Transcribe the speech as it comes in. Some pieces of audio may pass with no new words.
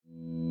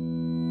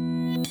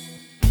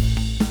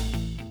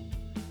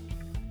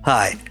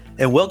Hi,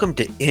 and welcome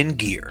to In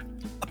Gear,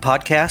 a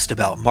podcast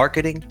about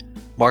marketing,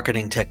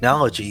 marketing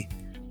technology,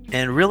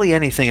 and really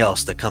anything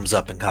else that comes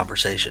up in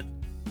conversation.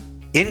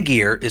 In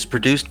Gear is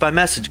produced by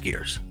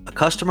MessageGears, a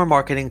customer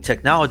marketing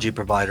technology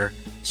provider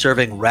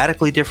serving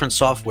radically different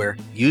software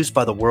used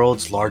by the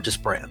world's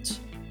largest brands.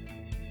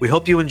 We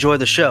hope you enjoy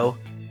the show.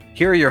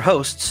 Here are your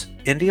hosts,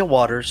 India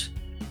Waters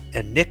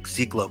and Nick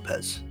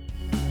Zeke-Lopez.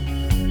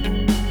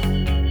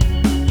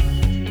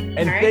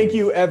 And thank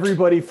you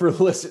everybody for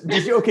listening.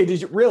 Did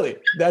you really?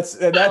 That's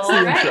the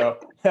intro.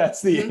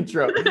 That's the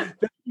intro. Thank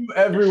you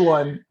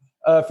everyone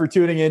for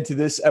tuning in to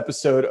this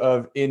episode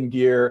of In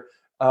Gear.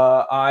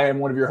 I am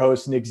one of your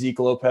hosts, Nick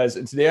Zeke-Lopez,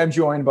 and today I'm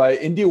joined by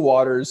India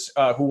Waters,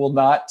 who will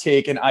not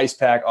take an ice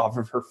pack off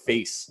of her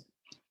face.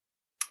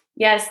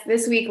 Yes,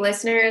 this week,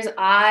 listeners,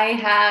 I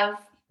have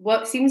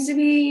what seems to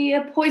be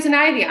a poison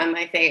ivy on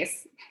my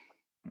face.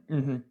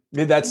 Mm-hmm.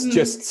 That's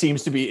just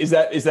seems to be. Is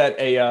that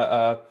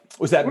a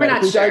was that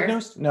medically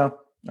diagnosed? No.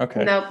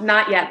 Okay. No,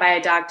 not yet by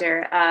a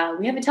doctor.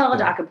 We have a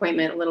teledoc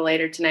appointment a little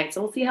later tonight,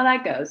 so we'll see how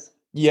that goes.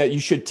 Yeah, you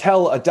should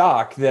tell a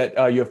doc that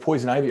you have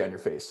poison ivy on your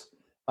face.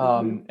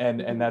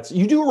 And that's,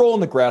 you do roll in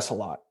the grass a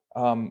lot.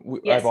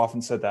 Yes. I've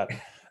often said that.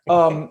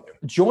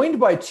 Joined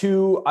by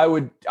two,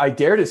 I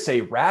dare to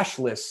say,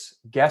 rashless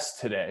guests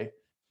today.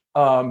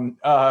 And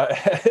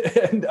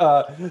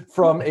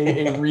from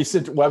a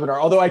recent webinar,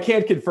 although I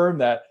can't confirm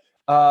that.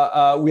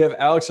 We have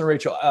Alex and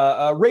Rachel.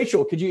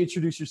 Rachel, could you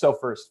introduce yourself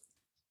first?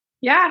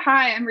 Yeah,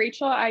 hi, I'm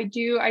Rachel. I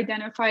do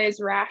identify as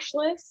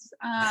rashless.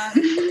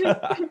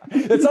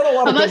 It's not a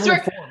lot of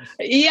government forms.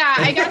 Yeah,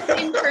 I guess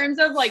in terms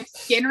of like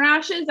skin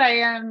rashes, I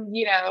am,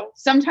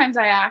 sometimes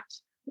I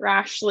act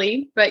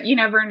rashly, but you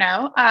never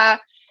know.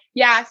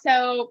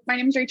 So my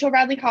name is Rachel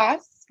Bradley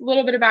Koss. A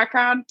little bit of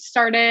background,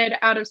 started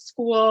out of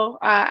school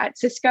at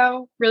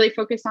Cisco, really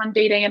focused on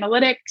data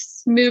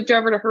analytics, moved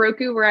over to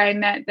Heroku where I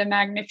met the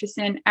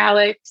magnificent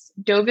Alex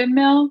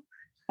Dovenmill,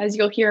 as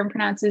you'll hear him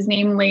pronounce his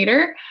name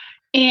later,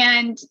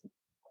 and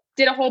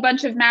did a whole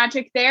bunch of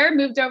magic there,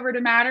 moved over to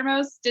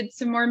Mattermost, did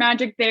some more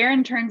magic there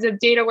in terms of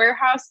data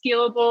warehouse,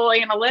 scalable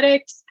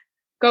analytics,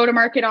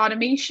 go-to-market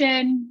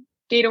automation,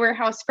 data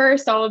warehouse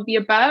first, all of the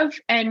above,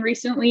 and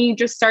recently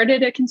just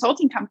started a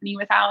consulting company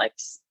with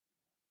Alex.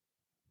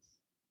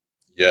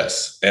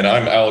 Yes, and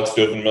I'm Alex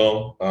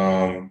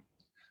Dovenmill.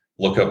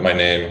 Look up my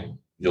name.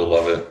 You'll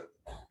love it.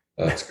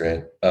 That's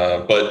great.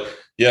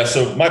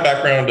 So my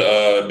background,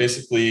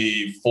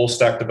 basically full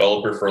stack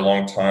developer for a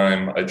long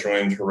time. I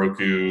joined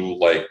Heroku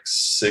like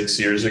 6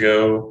 years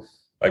ago,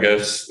 I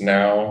guess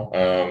now,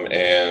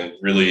 and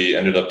really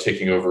ended up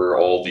taking over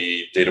all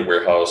the data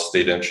warehouse,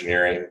 data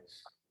engineering,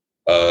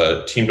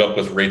 teamed up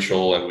with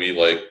Rachel, and we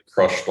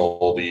crushed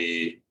all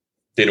the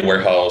data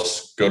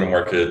warehouse,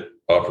 go-to-market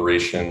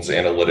operations,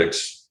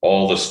 analytics,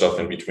 all the stuff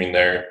in between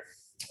there.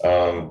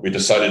 We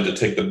decided to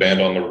take the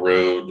band on the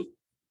road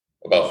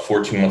about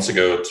 14 months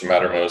ago to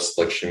Mattermost,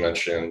 like she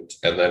mentioned.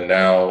 And then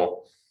now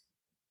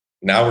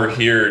we're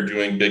here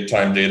doing big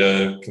time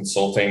data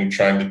consulting,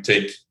 trying to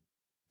take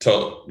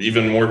to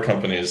even more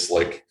companies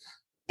like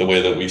the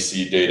way that we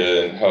see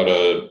data and how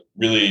to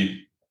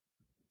really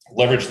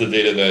leverage the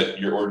data that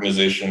your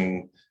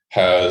organization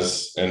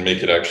has and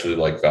make it actually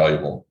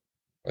valuable,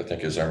 I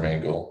think is our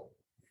main goal.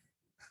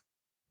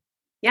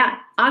 Yeah,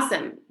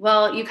 awesome.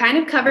 Well, you kind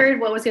of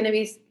covered what was going to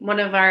be one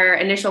of our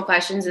initial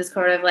questions is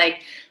sort of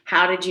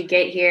how did you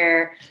get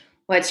here?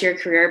 What's your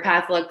career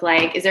path look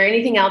like? Is there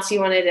anything else you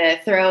wanted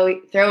to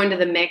throw into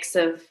the mix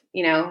of,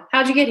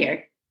 how'd you get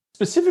here?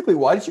 Specifically,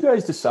 why did you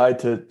guys decide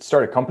to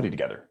start a company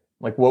together?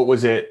 What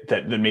was it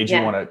that made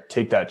you want to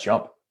take that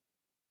jump?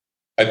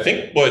 I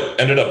think what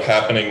ended up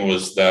happening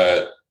was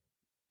that,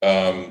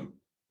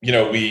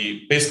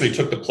 we basically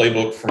took the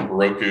playbook from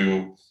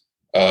Heroku.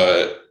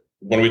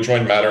 When we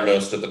joined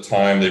Mattermost at the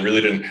time, they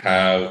really didn't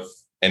have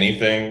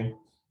anything.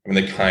 I mean,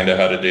 they kind of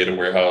had a data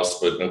warehouse,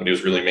 but nobody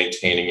was really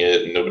maintaining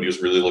it and nobody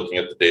was really looking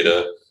at the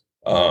data.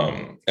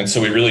 And so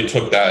we really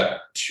took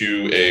that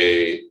to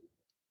a,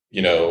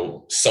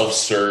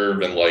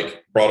 self-serve and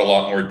brought a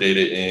lot more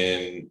data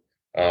in,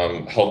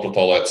 helped with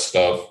all that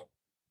stuff.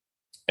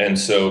 And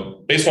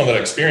so based on that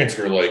experience,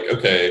 we were like,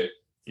 okay,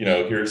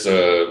 here's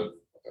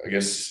I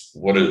guess,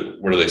 what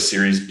are they,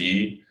 Series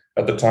B?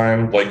 At the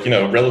time,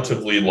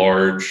 relatively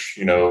large,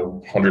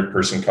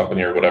 100-person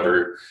company or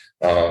whatever.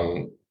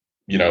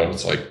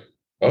 It's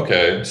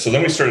okay. So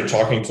then we started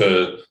talking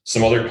to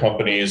some other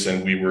companies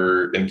and we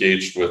were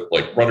engaged with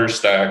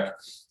RudderStack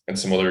and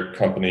some other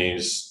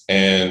companies.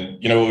 And,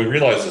 what we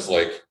realized is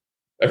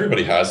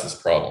everybody has this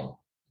problem.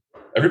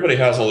 Everybody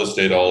has all this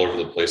data all over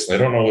the place and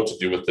they don't know what to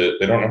do with it.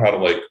 They don't know how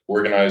to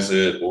organize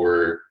it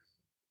or,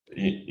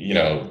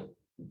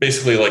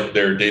 basically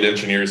their data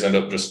engineers end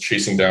up just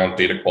chasing down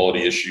data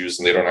quality issues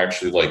and they don't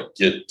actually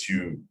get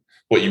to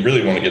what you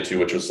really want to get to,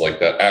 which is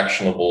that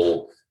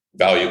actionable,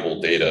 valuable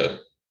data.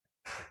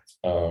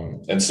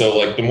 And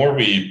so the more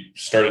we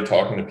started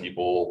talking to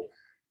people,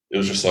 it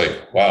was just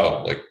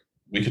wow,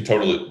 we could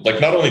totally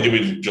not only do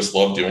we just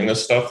love doing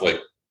this stuff,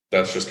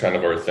 that's just kind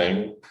of our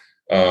thing.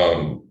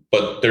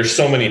 but there's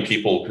so many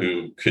people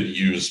who could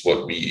use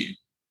what we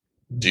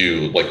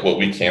do, like what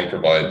we can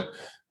provide.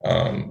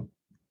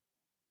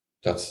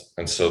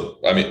 So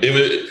I mean,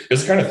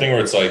 it's the kind of thing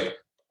where it's like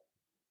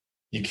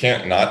you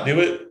can't not do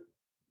it,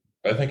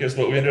 I think, is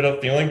what we ended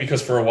up feeling,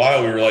 because for a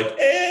while we were like,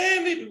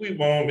 maybe we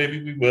won't,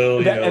 maybe we will.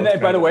 And then,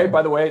 by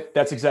the way,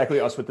 that's exactly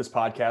us with this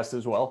podcast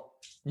as well.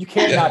 You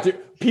can't not do.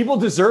 People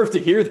deserve to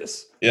hear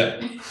this. Yeah.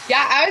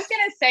 Yeah, I was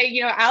gonna say,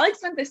 Alex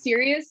went the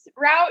serious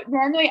route.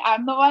 Normally,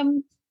 I'm the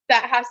one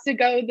that has to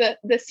go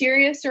the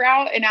serious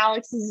route, and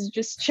Alex is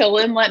just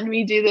chilling, letting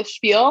me do the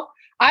spiel.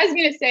 I was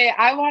going to say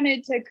I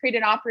wanted to create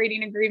an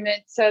operating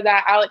agreement so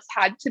that Alex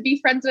had to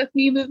be friends with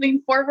me moving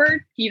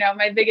forward.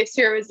 My biggest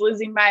fear was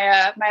losing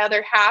my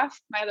other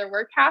half, my other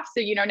work half.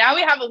 So, now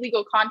we have a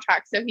legal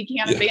contract, so he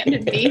can't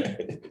abandon me.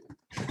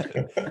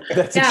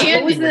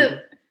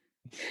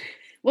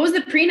 What was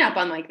the prenup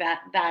on like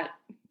that?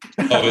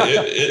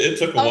 It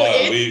took a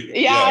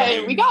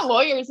while. We got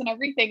lawyers and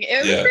everything.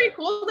 It was pretty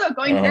cool though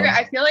going through it.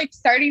 I feel like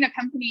starting a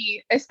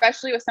company,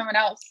 especially with someone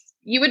else,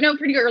 you would know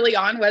pretty early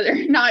on whether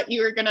or not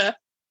you were going to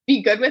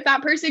be good with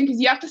that person,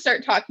 because you have to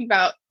start talking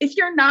about, if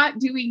you're not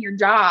doing your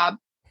job,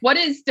 what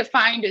is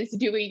defined as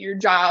doing your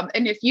job?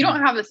 And if you don't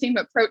have the same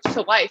approach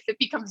to life, it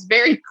becomes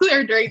very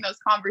clear during those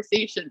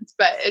conversations.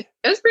 But it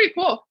was pretty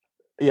cool.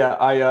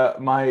 Yeah,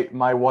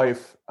 my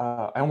wife,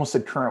 I almost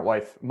said current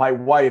wife. My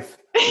wife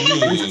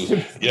used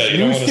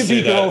to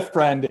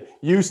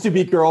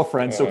be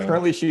girlfriend. So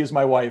currently she is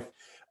my wife.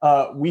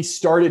 We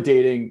started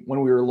dating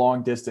when we were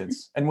long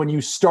distance. And when you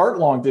start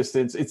long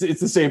distance, it's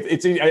the same.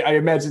 I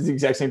imagine it's the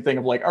exact same thing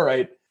of like, all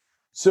right,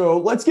 so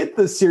let's get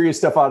the serious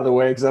stuff out of the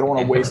way, because I don't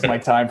want to waste my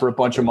time for a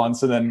bunch of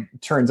months. And then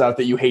it turns out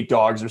that you hate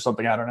dogs or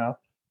something. I don't know.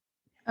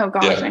 Oh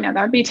gosh, I know.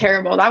 That would be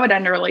terrible. That would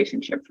end a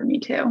relationship for me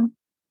too.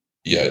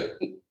 Yeah.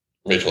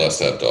 Rachel has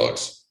to have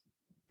dogs.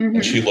 Mm-hmm.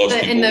 And she loves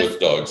people with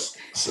dogs.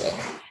 So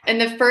in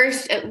the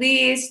first at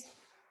least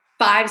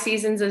 5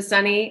 seasons of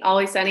Sunny,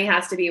 Always Sunny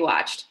has to be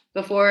watched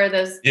before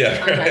those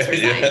contracts were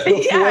signed.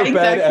 Before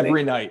bed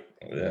every night.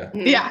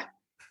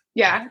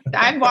 Yeah.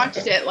 I've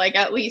watched it like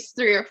at least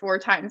 3 or 4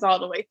 times all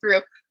the way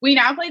through. We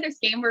now play this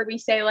game where we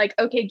say like,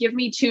 okay, give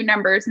me 2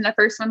 numbers. And the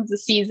first one's the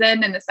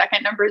season and the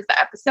second number is the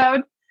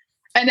episode.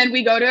 And then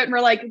we go to it and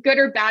we're like, good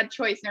or bad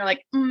choice. And they're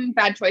like,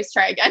 bad choice,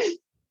 try again.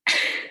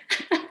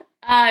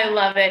 I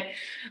love it.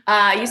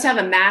 I used to have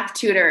a math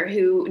tutor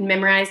who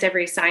memorized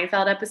every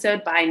Seinfeld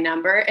episode by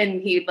number,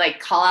 and he'd like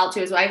call out to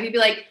his wife. He'd be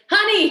like,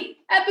 honey,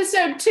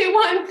 episode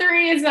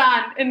 213 is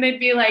on. And they'd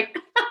be like,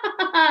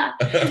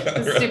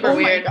 it's super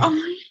weird.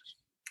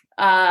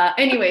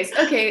 Anyways,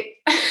 okay.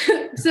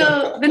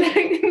 So the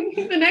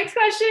next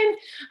question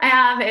I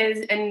have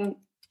is, and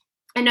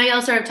I know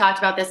y'all sort of talked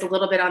about this a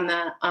little bit on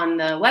the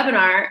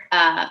webinar,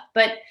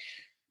 but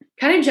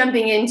kind of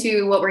jumping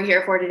into what we're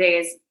here for today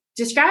is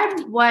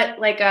describe what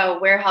like a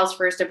warehouse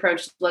first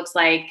approach looks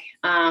like.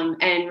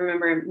 And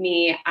remember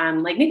me,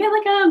 like maybe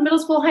like a middle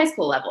school, high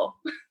school level.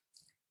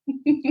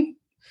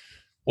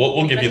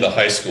 We'll give you the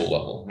high school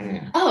level.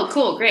 Oh,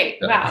 cool. Great.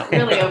 Wow.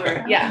 Really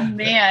over. Yeah. Oh,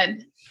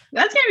 man,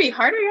 that's going to be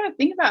harder. You got to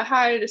think about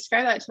how to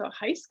describe that to a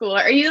high schooler.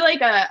 Are you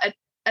like a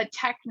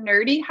tech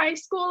nerdy high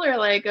school or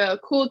like a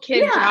cool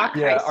kid jock high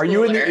schooler? Are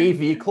you in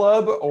the AV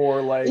club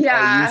or like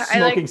are you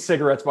smoking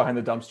cigarettes behind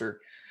the dumpster?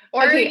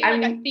 Or are you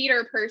like a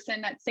theater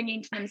person that's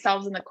singing to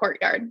themselves in the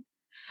courtyard?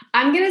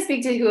 I'm going to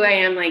speak to who I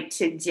am like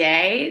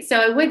today. So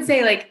I would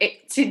say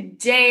like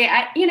today,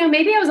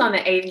 maybe I was on the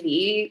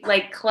AV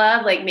like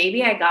club, like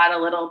maybe I got a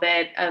little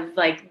bit of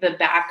like the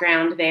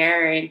background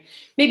there and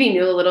maybe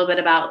knew a little bit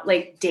about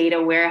like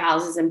data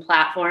warehouses and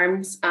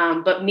platforms.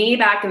 But me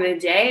back in the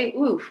day,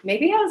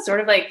 maybe I was sort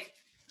of like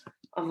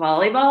a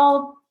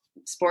volleyball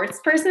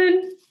sports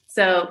person.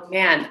 So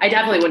man, I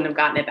definitely wouldn't have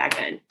gotten it back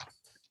then.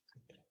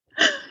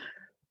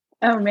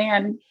 Oh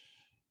man.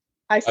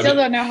 I still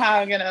don't know how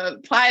I'm going to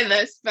apply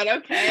this, but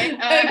okay.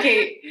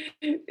 Okay.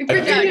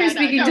 Pretend you're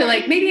speaking to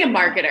like maybe a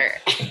marketer.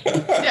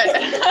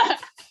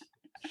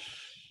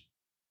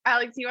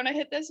 Alex, you want to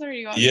hit this or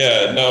you want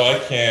no, I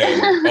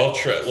can. I'll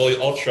try.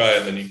 Well, I'll try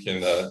and then you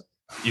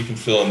can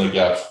fill in the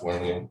gaps for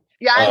me.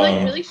 Yeah, I'm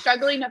like really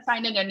struggling to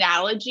find an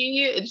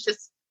analogy. It's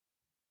just,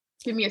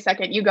 give me a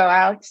second. You go,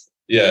 Alex.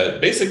 Yeah,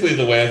 basically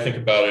the way I think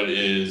about it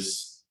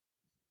is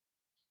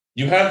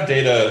you have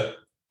data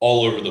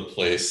all over the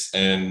place,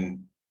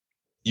 and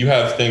you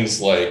have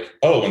things like,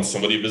 when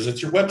somebody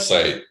visits your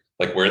website,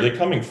 like where are they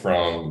coming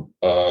from?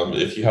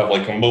 If you have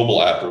like a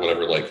mobile app or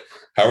whatever, like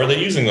how are they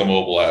using the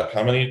mobile app?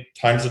 How many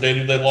times a day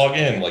do they log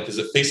in? Like, is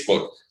it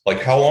Facebook?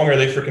 Like how long are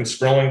they freaking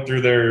scrolling through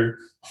their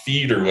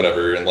feed or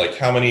whatever? And like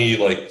how many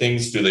like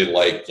things do they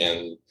like?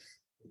 And,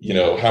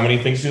 how many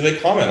things do they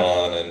comment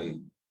on?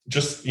 And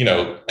just,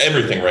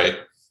 everything, right?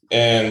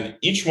 And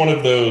each one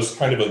of those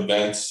kind of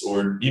events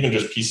or even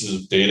just pieces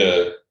of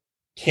data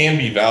can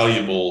be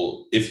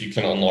valuable if you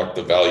can unlock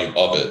the value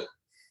of it.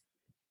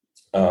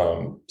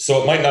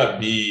 So it might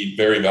not be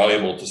very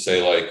valuable to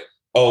say like,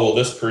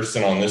 this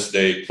person on this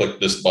day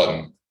clicked this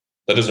button.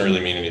 That doesn't really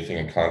mean anything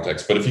in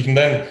context. But if you can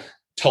then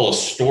tell a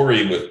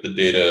story with the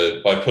data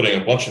by putting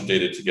a bunch of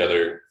data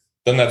together,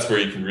 then that's where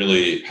you can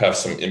really have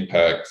some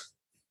impact.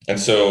 And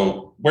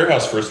so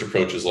warehouse first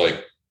approach is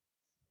like,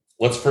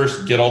 let's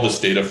first get all this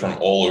data from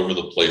all over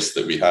the place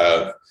that we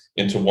have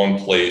into one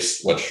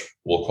place, which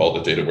we'll call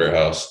the data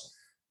warehouse.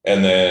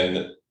 And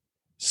then,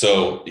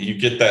 so you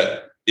get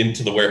that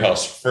into the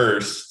warehouse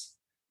first,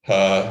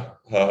 and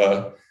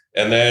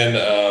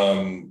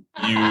then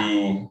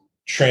you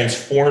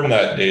transform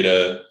that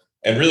data.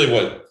 And really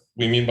what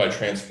we mean by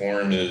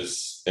transform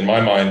is, in my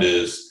mind,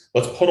 is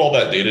let's put all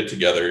that data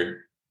together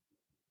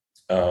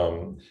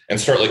and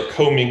start like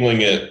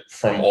commingling it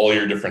from all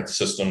your different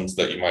systems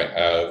that you might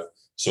have.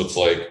 So it's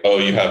like, oh,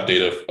 you have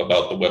data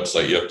about the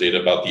website, you have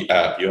data about the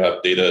app, you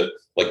have data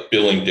like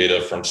billing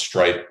data from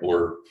Stripe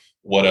or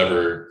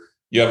whatever.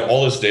 You have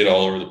all this data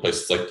all over the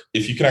place. It's like,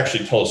 if you can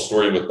actually tell a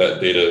story with that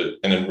data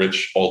and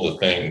enrich all the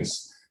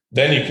things,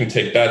 then you can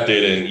take that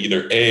data and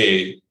either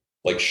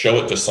like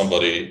show it to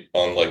somebody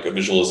on like a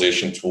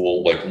visualization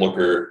tool like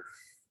Looker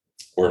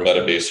or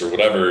Metabase or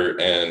whatever,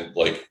 and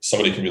like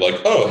somebody can be like,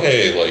 oh,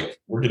 hey, like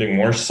we're getting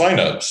more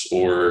signups,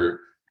 or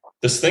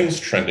this thing's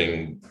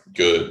trending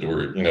good,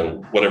 or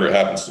whatever it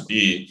happens to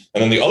be.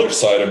 And then the other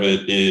side of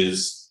it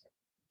is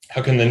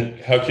how can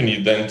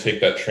you then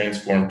take that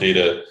transformed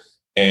data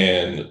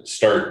and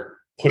start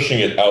pushing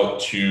it out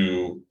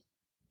to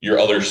your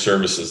other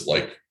services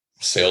like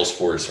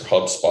Salesforce or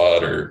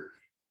HubSpot or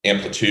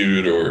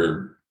Amplitude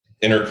or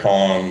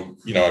Intercom,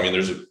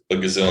 there's a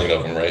gazillion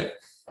of them, right?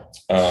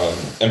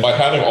 And by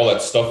having all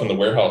that stuff in the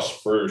warehouse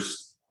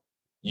first,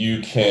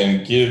 you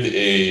can give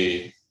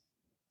a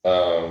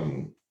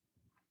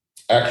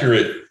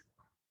accurate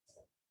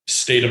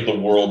state of the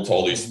world to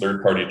all these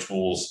third-party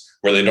tools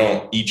where they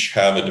don't each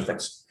have a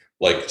different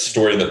like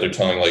story that they're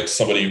telling. Like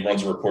somebody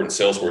runs a report in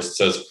Salesforce that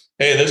says,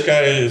 hey, this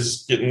guy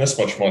is getting this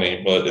much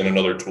money, but in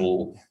another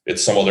tool,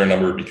 it's some other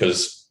number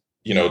because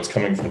it's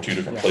coming from two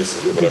different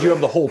places. Because you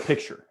have the whole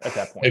picture at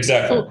that point.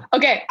 Exactly. Cool.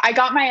 Okay, I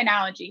got my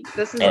analogy.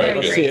 This is right,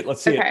 great.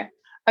 Let's see it.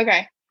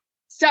 Okay.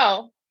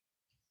 So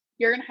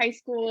you're in high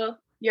school,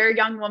 you're a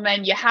young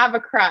woman, you have a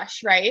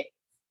crush, right?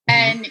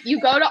 And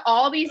you go to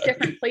all these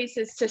different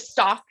places to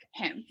stalk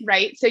him,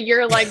 right? So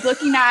you're like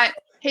looking at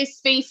his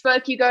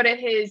Facebook, you go to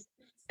his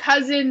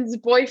cousin's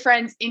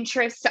boyfriend's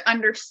interests to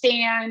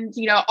understand,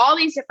 all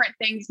these different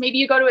things. Maybe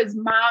you go to his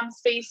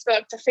mom's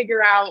Facebook to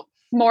figure out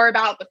more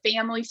about the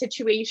family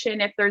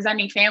situation. If there's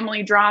any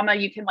family drama,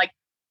 you can like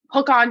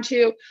hook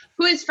onto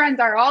who his friends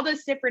are, all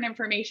this different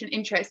information,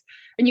 interests,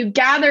 and you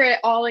gather it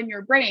all in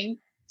your brain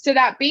so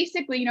that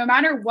basically no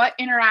matter what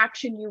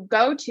interaction you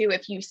go to,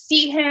 if you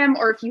see him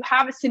or if you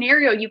have a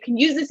scenario, you can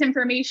use this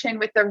information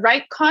with the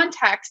right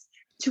context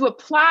to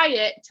apply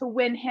it to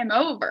win him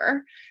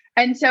over.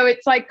 And so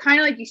it's like kind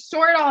of like you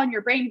store it all in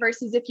your brain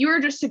versus if you were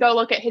just to go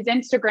look at his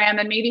Instagram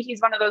and maybe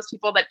he's one of those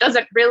people that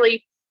doesn't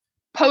really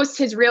post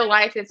his real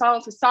life, it's all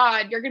a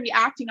facade, you're going to be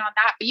acting on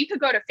that. But you could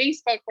go to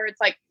Facebook where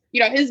it's like,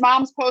 his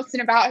mom's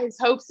posting about his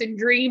hopes and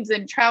dreams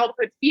and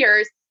childhood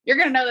fears. You're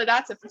going to know that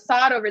that's a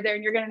facade over there.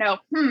 And you're going to know,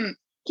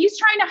 he's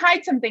trying to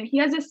hide something. He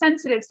has a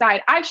sensitive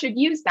side. I should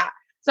use that.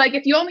 So like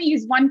if you only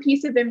use one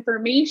piece of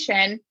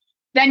information,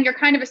 then you're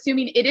kind of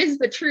assuming it is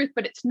the truth,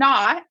 but it's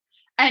not.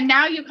 And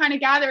now you kind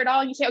of gather it all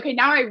and you say, okay,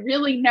 now I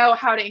really know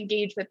how to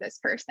engage with this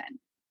person.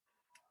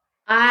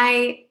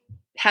 I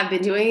have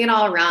been doing it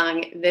all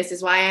wrong. This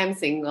is why I'm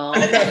single.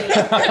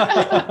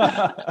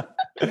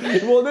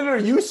 Well, no,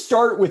 you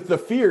start with the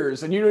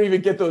fears and you don't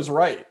even get those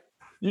right.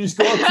 You just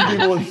go up to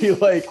people and be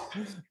like,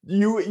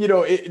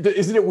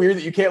 isn't it weird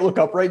that you can't look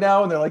up right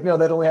now? And they're like, no,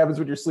 that only happens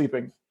when you're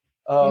sleeping.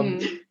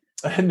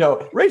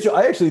 No, Rachel,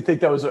 I actually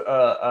think that was,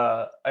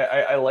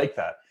 I like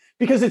that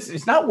because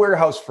it's not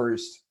warehouse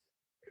first.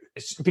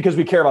 It's because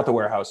we care about the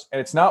warehouse,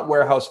 and it's not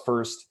warehouse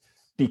first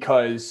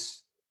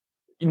because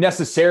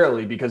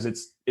necessarily because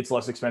it's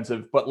less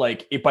expensive, but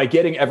like if by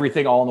getting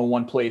everything all in the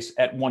one place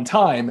at one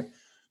time,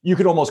 you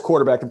could almost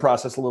quarterback the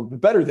process a little bit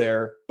better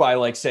there by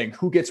like saying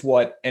who gets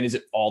what and is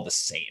it all the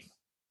same.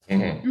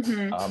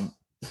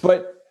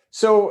 But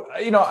so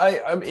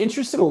I'm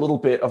interested a little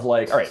bit of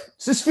like, all right,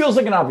 so this feels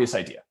like an obvious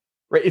idea,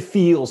 right? It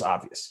feels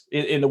obvious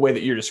in the way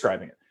that you're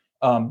describing it.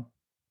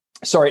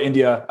 Sorry,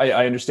 India,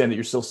 I understand that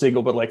you're still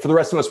single, but like for the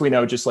rest of us, we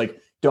know just like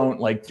don't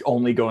like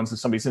only go into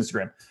somebody's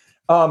Instagram.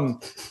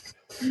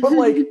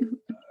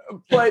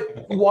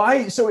 But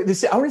why? So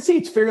this, I want to say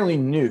it's fairly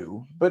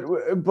new, but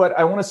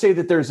I want to say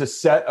that there's a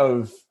set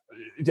of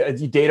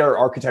data or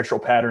architectural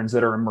patterns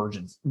that are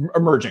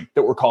emerging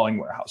that we're calling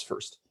warehouse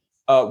first.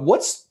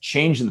 What's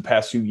changed in the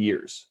past few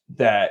years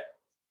that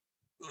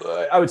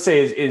I would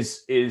say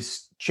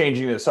is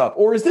changing this up,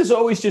 or has this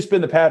always just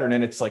been the pattern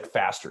and it's like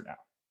faster now?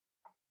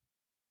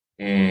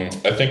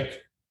 I think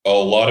a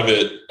lot of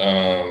it,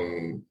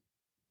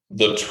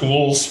 the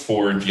tools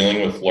for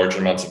dealing with large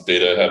amounts of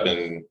data have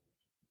been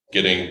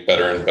getting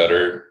better and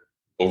better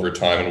over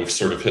time. And we've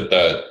sort of hit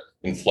that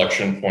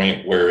inflection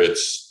point where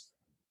it's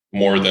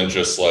more than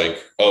just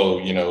like,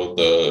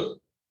 the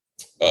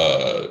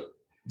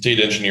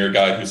data engineer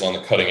guy who's on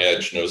the cutting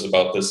edge knows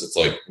about this. It's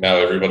like now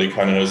everybody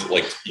kind of knows,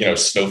 like,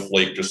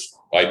 Snowflake just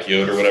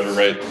IPO'd or whatever,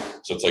 right?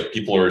 So it's like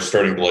people are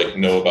starting to like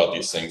know about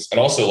these things. And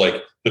also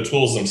like the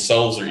tools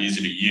themselves are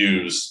easy to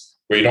use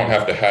where you don't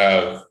have to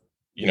have,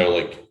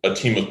 like a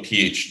team of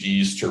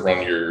PhDs to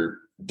run your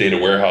data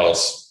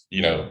warehouse,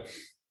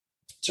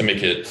 to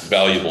make it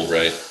valuable,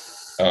 right?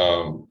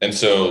 And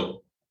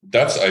so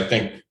that's, I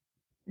think,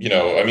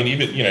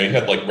 even, you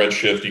had like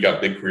Redshift, you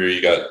got BigQuery,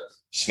 you got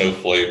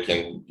Snowflake,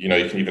 and, you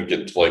can even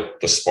get to like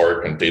the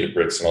Spark and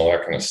Databricks and all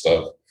that kind of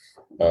stuff.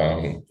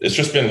 It's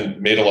just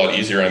been made a lot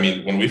easier. I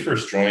mean, when we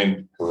first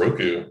joined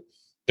Heroku,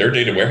 their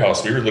data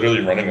warehouse, we were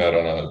literally running that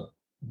on a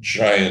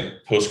giant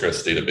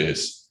Postgres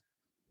database.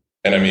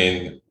 And I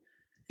mean,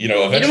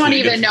 eventually... You don't want to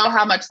even know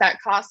how much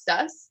that cost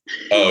us.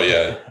 Oh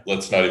yeah.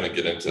 Let's not even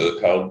get into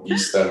how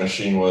beast that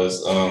machine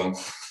was.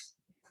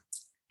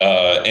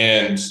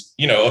 And,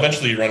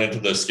 eventually you run into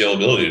the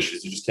scalability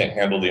issues. You just can't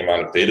handle the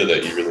amount of data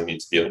that you really need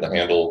to be able to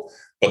handle.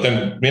 But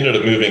then we ended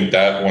up moving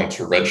that one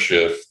to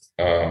Redshift,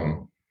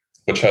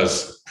 which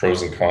has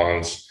pros and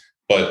cons.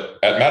 But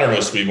at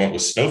Mattermost, we went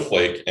with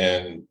Snowflake.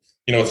 And,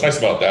 what's nice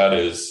about that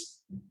is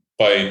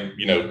by,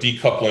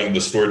 decoupling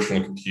the storage from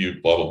the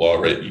compute, blah, blah, blah,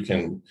 right? You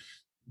can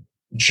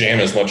jam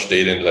as much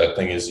data into that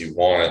thing as you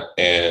want.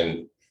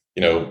 And,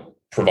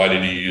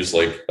 provided you use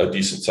like a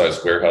decent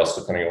sized warehouse,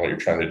 depending on what you're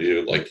trying to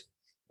do,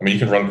 you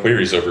can run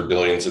queries over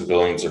billions and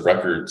billions of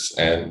records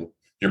and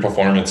your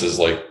performance is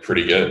like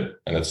pretty good.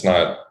 And it's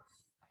not,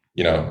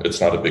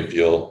 it's not a big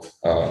deal.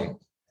 So.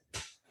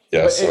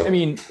 I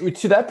mean,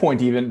 to that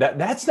point, even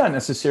that's not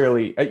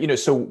necessarily,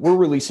 so we're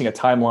releasing a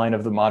timeline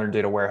of the modern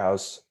data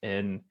warehouse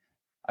in,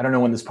 I don't know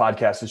when this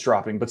podcast is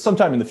dropping, but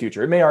sometime in the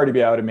future. It may already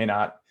be out, it may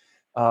not.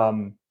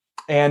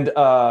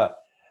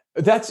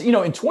 That's, in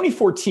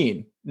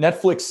 2014,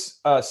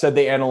 Netflix said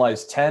they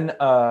analyzed 10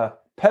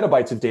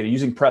 petabytes of data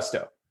using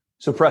Presto.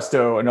 So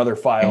Presto, another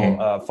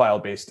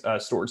file-based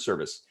storage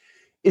service.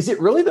 Is it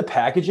really the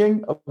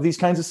packaging of these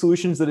kinds of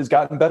solutions that has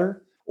gotten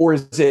better? Or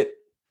is it,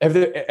 has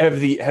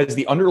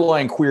the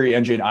underlying query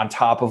engine on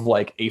top of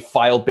like a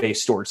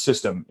file-based storage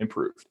system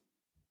improved?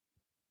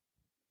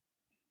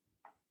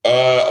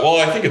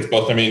 Well, I think it's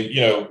both. I mean,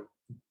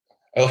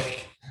 I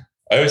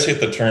always hate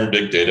the term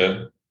big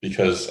data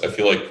because I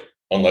feel like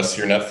unless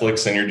you're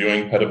Netflix and you're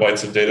doing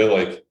petabytes of data,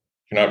 like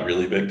you're not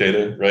really big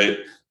data, right?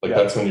 Like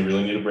that's when you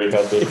really need to break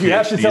out those. If you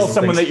have to tell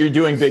someone that you're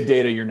doing big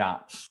data, you're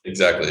not.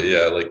 Exactly.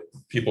 Yeah. Like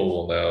people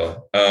will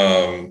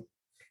know.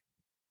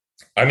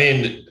 I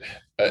mean,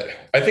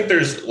 I think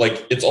there's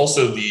like, it's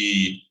also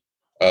the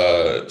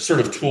sort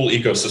of tool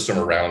ecosystem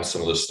around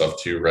some of this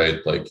stuff too, right?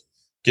 Like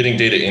getting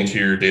data into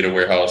your data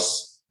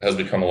warehouse has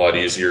become a lot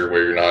easier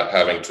where you're not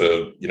having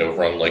to,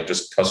 run like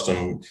just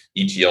custom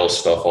ETL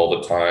stuff all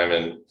the time.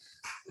 And,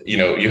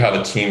 you have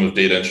a team of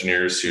data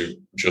engineers who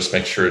just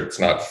make sure it's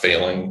not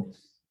failing.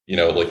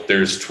 Like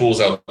there's tools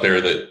out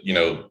there that,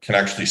 can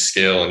actually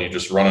scale and you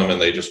just run them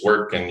and they just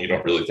work and you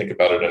don't really think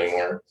about it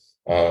anymore.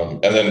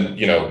 And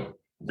then,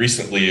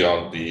 recently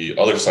on the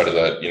other side of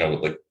that,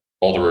 with like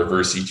all the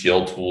reverse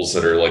ETL tools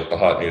that are like the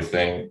hot new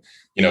thing,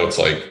 it's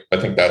like, I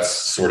think that's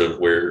sort of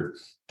where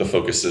the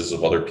focus is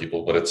of other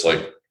people, but it's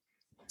like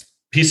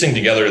piecing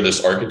together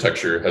this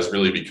architecture has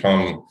really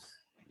become,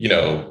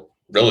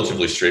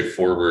 relatively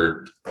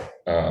straightforward.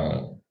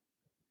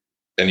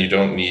 And you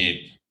don't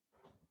need,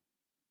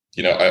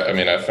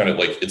 I find it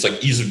like, it's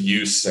like ease of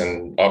use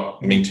and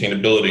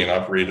maintainability and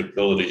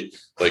operability,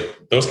 like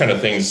those kind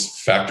of things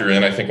factor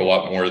in, I think, a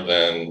lot more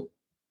than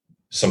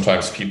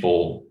sometimes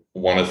people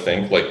want to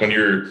think. Like when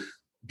you're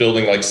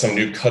building like some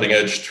new cutting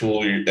edge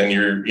tool and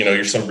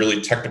you're some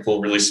really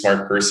technical, really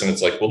smart person,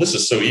 it's like, well, this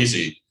is so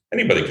easy.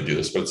 Anybody could do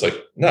this, but it's like,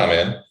 nah,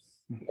 man,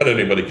 not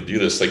anybody could do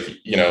this. Like,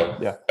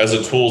 as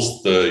the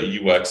tools, the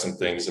UX and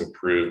things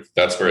improve,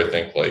 that's where I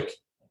think like,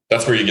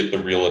 that's where you get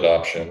the real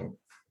adoption.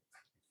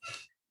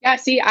 Yeah,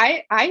 see,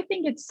 I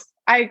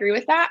agree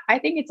with that. I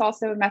think it's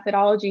also a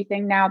methodology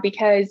thing now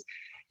because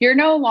you're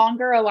no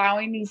longer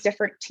allowing these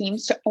different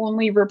teams to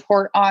only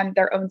report on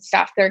their own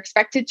stuff. They're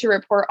expected to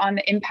report on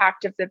the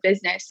impact of the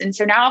business. And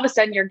so now all of a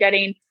sudden you're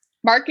getting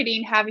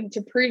marketing having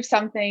to prove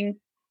something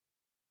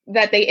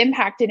that they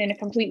impacted in a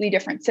completely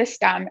different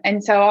system.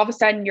 And so all of a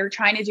sudden you're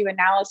trying to do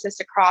analysis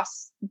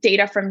across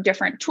data from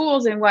different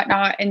tools and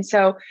whatnot. And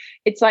so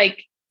it's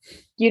like,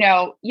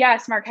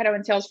 yes, Marketo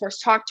and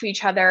Salesforce talk to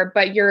each other,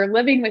 but you're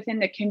living within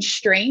the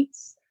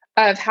constraints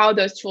of how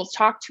those tools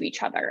talk to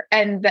each other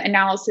and the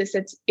analysis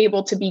that's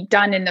able to be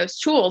done in those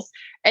tools.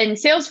 And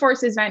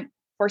Salesforce is meant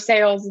for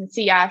sales and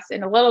CS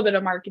and a little bit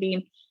of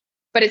marketing,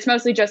 but it's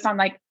mostly just on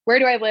like, where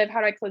do I live?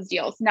 How do I close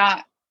deals?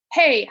 Not,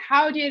 hey,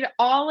 how did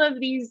all of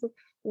these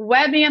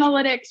web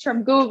analytics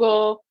from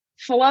Google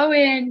flow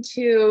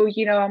into,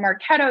 a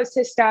Marketo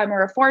system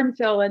or a form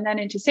fill and then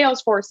into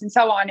Salesforce and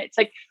so on. It's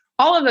like,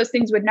 all of those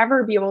things would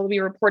never be able to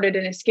be reported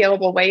in a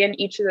scalable way in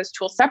each of those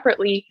tools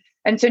separately.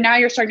 And so now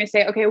you're starting to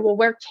say, okay, well,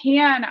 where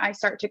can I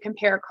start to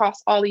compare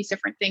across all these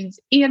different things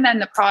and then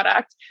the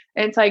product?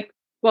 And it's like,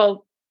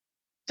 well,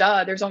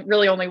 duh, there's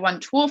really only one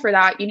tool for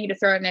that. You need to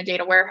throw in a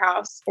data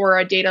warehouse or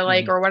a data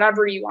lake or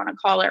whatever you want to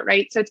call it,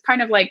 right? So it's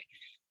kind of like,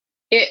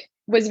 it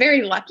was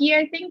very lucky,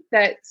 I think,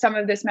 that some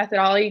of this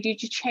methodology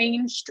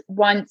changed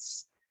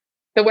once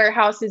the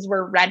warehouses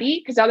were ready,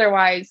 because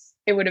otherwise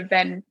it would have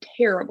been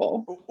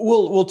terrible.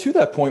 Well, to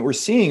that point, we're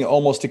seeing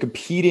almost a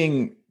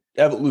competing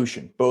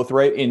evolution, both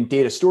right in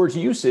data storage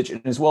usage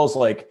and as well as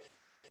like,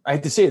 I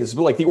have to say this,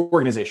 but like the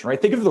organization,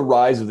 right? Think of the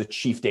rise of the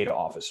chief data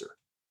officer,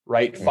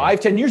 right?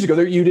 5-10 years ago,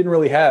 you didn't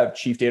really have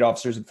chief data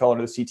officers that fell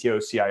under the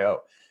CTO,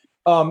 CIO.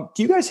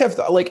 Do you guys have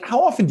like, how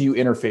often do you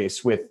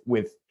interface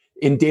with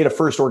in data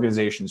first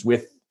organizations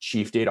with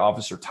chief data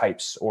officer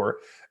types, or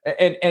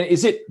and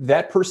is it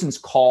that person's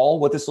call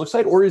what this looks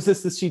like, or is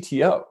this the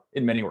CTO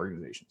in many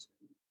organizations?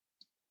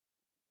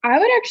 I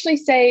would actually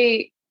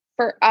say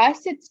for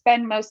us, it's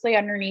been mostly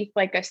underneath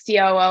like a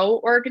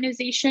COO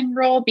organization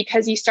role,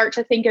 because you start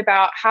to think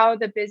about how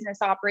the business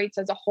operates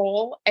as a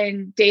whole,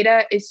 and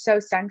data is so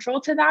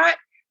central to that.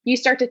 You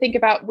start to think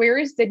about where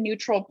is the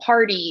neutral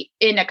party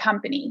in a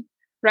company,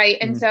 right?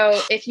 And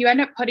so if you end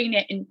up putting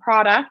it in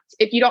product,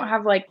 if you don't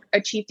have like a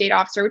chief data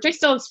officer, which I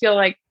still feel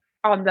like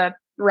on the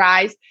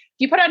rise, if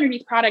you put it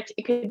underneath product,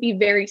 it could be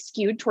very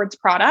skewed towards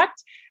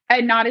product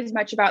and not as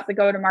much about the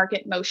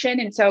go-to-market motion.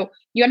 And so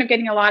you end up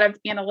getting a lot of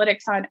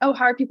analytics on, oh,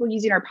 how are people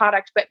using our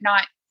product, but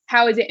not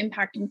how is it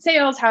impacting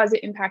sales? How is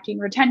it impacting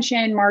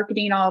retention,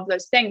 marketing, all of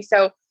those things.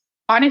 So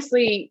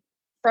honestly,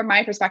 from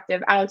my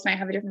perspective, Alex and I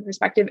have a different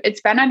perspective.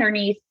 It's been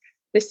underneath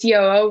the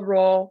COO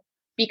role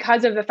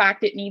because of the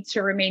fact it needs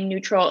to remain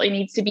neutral. It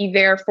needs to be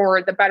there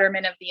for the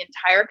betterment of the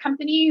entire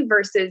company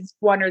versus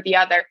one or the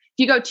other. If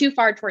you go too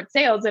far towards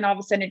sales, then all of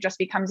a sudden it just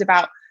becomes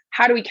about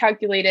how do we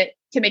calculate it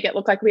to make it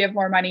look like we have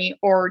more money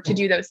or to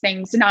do those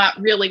things, not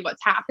really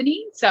what's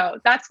happening. So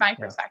that's my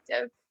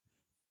perspective.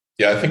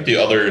 Yeah, I think the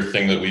other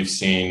thing that we've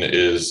seen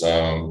is,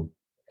 and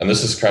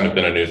this has kind of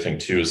been a new thing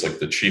too, is like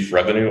the chief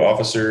revenue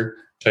officer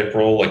type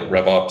role, like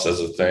RevOps as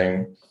a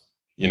thing.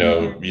 You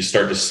know, you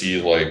start to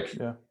see like,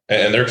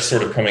 and they're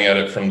sort of coming at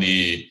it from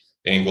the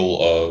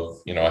angle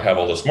of, you know, I have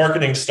all this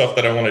marketing stuff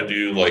that I want to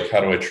do. Like,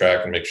 how do I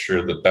track and make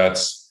sure that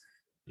that's,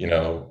 you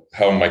know,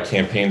 how my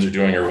campaigns are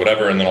doing or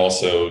whatever. And then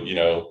also, you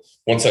know,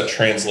 once that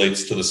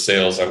translates to the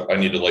sales, I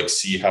need to like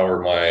see how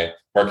are my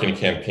marketing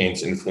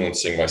campaigns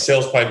influencing my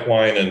sales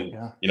pipeline, and,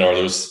 you know, are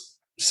those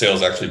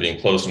sales actually being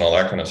closed and all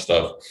that kind of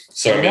stuff.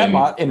 So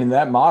in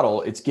that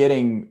model, it's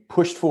getting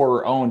pushed for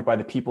or owned by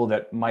the people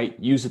that might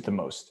use it the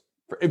most.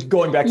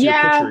 Going back to your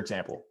picture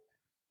example.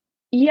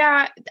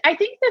 Yeah, I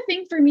think the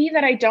thing for me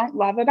that I don't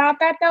love about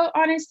that though,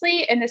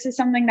 honestly, and this is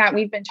something that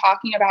we've been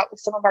talking about with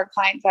some of our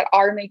clients that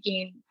are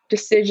making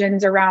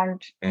decisions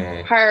around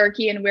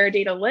hierarchy and where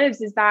data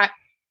lives, is that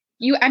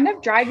you end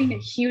up driving a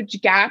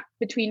huge gap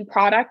between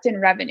product and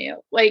revenue.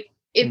 Like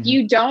if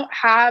you don't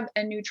have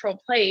a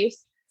neutral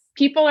place,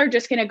 people are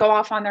just going to go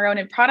off on their own,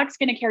 and product's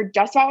going to care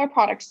just about what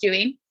product's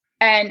doing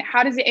and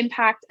how does it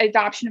impact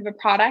adoption of a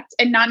product,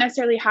 and not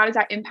necessarily how does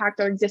that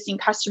impact our existing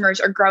customers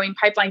or growing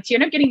pipelines. So you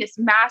end up getting this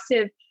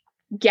massive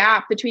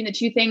gap between the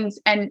two things,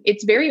 and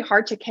it's very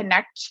hard to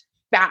connect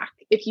back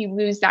if you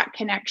lose that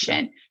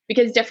connection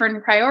because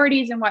different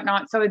priorities and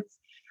whatnot. So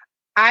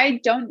I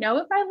don't know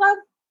if I love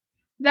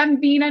them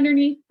being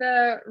underneath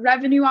the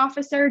revenue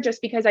officer,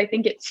 just because I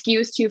think it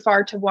skews too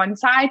far to one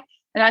side.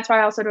 And that's why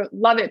I also don't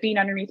love it being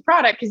underneath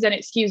product, because then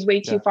it skews way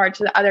too far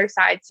to the other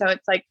side. So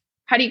it's like,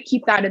 how do you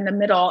keep that in the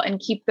middle and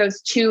keep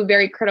those two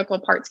very critical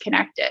parts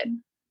connected?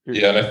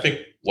 Yeah. And I think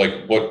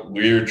like what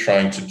we're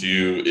trying to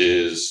do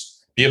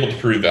is be able to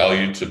prove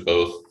value to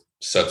both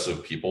sets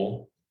of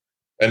people,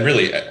 and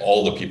really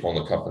all the people in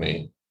the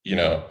company, you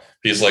know,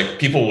 because like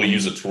people will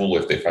use a tool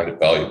if they find it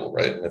valuable,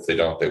 right? And if they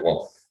don't, they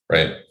won't,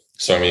 right?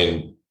 So, I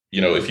mean,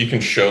 you know, if you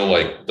can show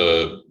like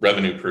the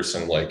revenue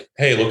person, like,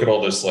 hey, look at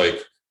all this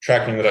like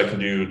tracking that I can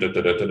do,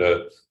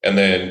 and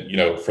then, you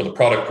know, for the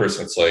product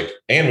person, it's like,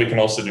 and we can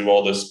also do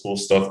all this cool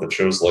stuff that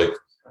shows like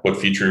what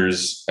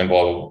features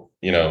involve,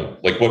 you know,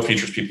 like what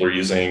features people are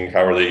using,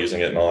 how are they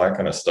using it, and all that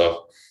kind of stuff.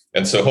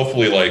 And so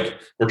hopefully like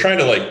we're trying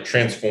to like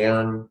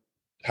transform,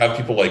 have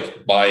people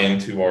like buy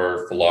into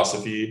our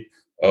philosophy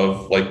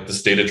of like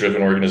this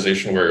data-driven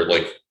organization where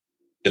like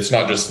it's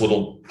not just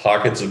little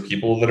pockets of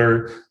people that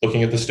are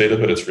looking at this data,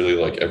 but it's really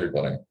like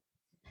everybody.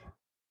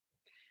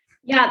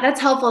 Yeah,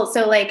 that's helpful.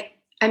 So like,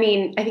 I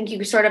mean, I think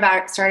you sort of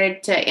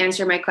started to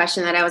answer my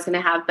question that I was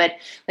going to have, but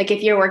like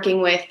if you're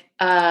working with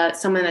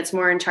someone that's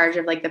more in charge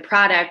of like the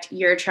product,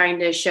 you're trying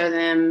to show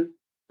them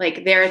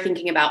like they're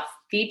thinking about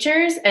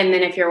features. And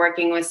then if you're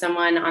working with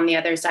someone on the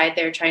other side,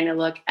 they're trying to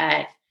look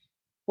at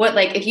what,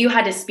 like, if you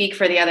had to speak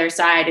for the other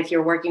side, if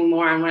you're working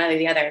more on one or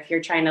the other, if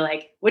you're trying to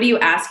like, what are you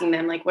asking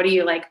them? Like, what are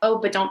you like, oh,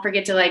 but don't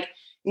forget to like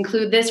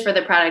include this for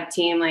the product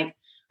team. Like,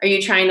 are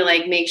you trying to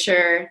like make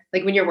sure,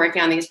 like when you're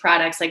working on these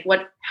products, like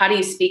how do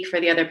you speak for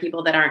the other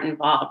people that aren't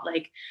involved?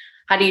 Like,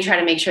 how do you try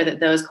to make sure that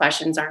those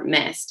questions aren't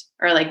missed,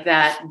 or like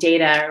that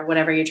data or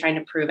whatever you're trying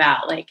to prove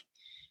out? Like,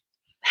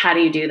 how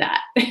do you do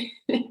that?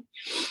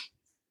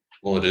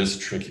 Well, it is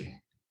tricky.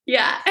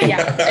 Yeah.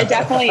 Yeah, it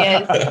definitely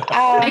is.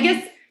 I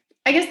guess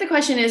I guess the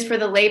question is for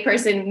the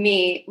layperson,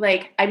 me,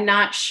 like, I'm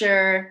not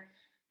sure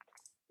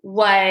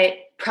what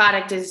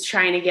product is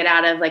trying to get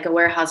out of like a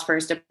warehouse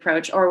first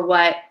approach, or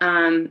what,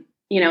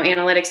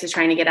 analytics is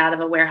trying to get out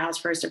of a warehouse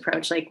first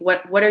approach. Like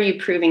what are you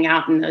proving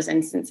out in those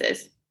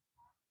instances?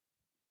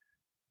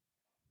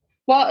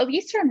 Well, at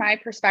least from my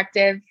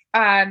perspective,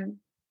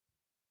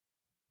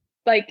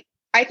 like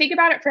I think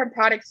about it from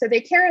products. So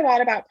they care a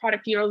lot about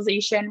product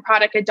utilization,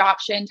 product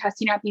adoption,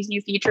 testing out these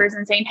new features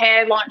and saying, hey,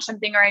 I launched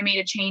something or I made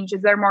a change.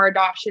 Is there more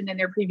adoption than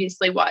there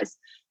previously was?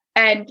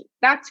 And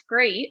that's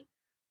great.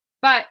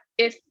 But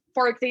if,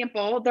 for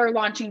example, they're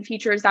launching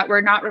features that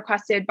were not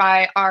requested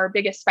by our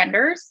biggest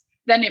spenders,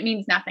 then it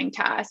means nothing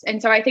to us.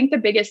 And so I think the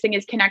biggest thing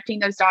is connecting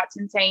those dots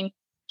and saying,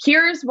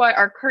 here's what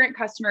our current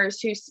customers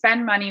who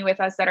spend money with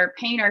us that are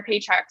paying our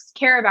paychecks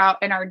care about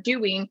and are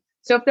doing.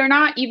 So if they're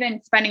not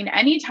even spending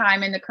any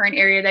time in the current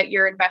area that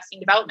you're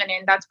investing development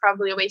in, that's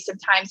probably a waste of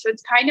time. So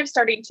it's kind of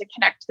starting to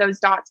connect those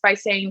dots by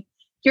saying,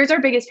 here's our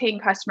biggest paying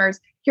customers.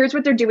 Here's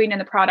what they're doing in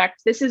the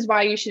product. This is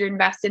why you should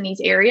invest in these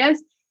areas.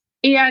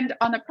 And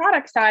on the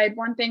product side,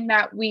 one thing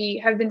that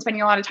we have been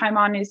spending a lot of time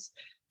on is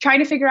trying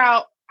to figure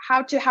out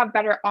how to have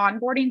better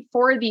onboarding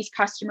for these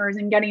customers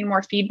and getting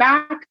more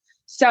feedback.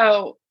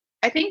 So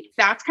I think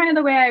that's kind of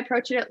the way I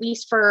approach it, at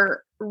least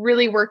for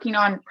really working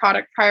on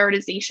product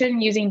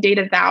prioritization, using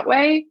data that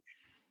way.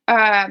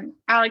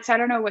 Alex, I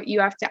don't know what you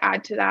have to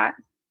add to that.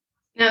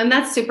 No, and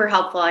that's super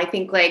helpful. I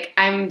think like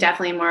I'm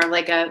definitely more of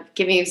like a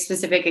giving you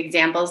specific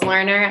examples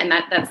learner, and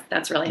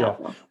that's really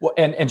helpful. Well,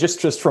 and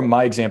just from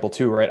my example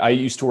too, right? I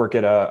used to work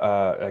at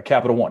a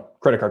Capital One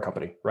credit card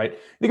company, right?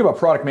 Think about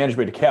product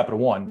management at Capital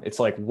One. It's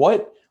like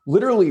what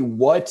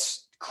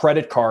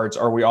credit cards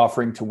are we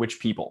offering to which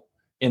people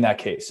in that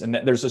case? And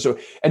there's so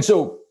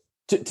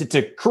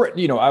to correct,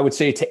 I would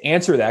say to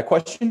answer that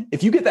question,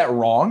 if you get that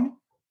wrong,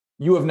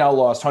 you have now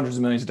lost hundreds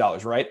of millions of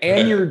dollars, right?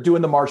 And you're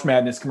doing the March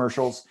Madness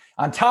commercials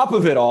on top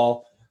of it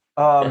all.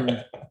 What's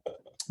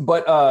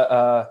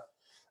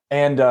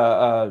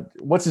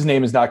his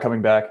name is not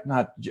coming back.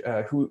 Not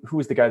who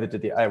is the guy that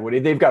did the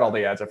they've got all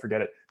the ads. I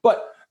forget it.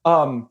 But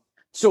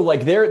so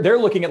like they're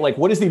looking at like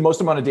what is the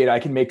most amount of data I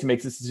can make to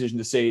make this decision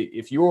to say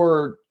if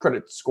your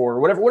credit score or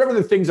whatever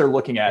the things they're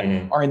looking at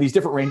are in these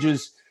different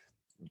ranges.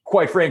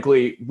 Quite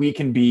frankly, we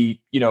can be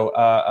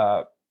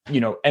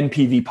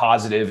NPV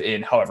positive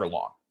in however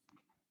long.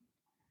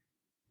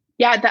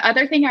 Yeah, the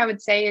other thing I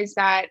would say is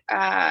that,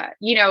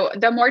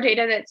 the more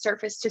data that's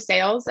surfaced to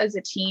sales as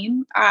a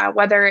team,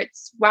 whether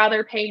it's while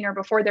they're paying or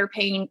before they're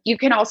paying, you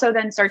can also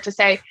then start to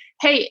say,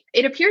 hey,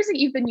 it appears that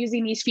you've been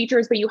using these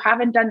features, but you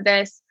haven't done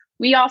this.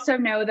 We also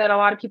know that a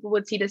lot of people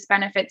would see this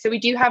benefit. So we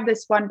do have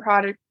this one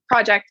project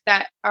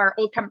that our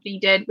old company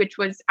did, which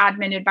was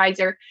Admin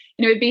Advisor.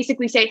 And it would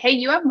basically say, hey,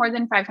 you have more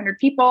than 500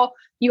 people.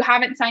 You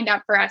haven't signed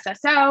up for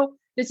SSO.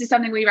 This is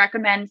something we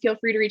recommend. Feel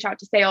free to reach out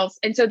to sales.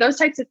 And so those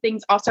types of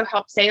things also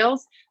help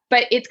sales.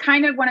 But it's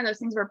kind of one of those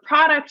things where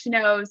product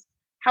knows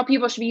how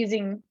people should be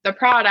using the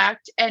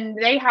product. And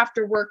they have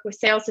to work with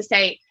sales to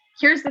say,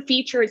 here's the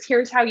features,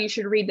 here's how you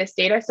should read this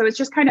data. So it's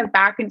just kind of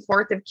back and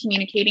forth of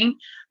communicating.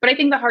 But I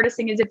think the hardest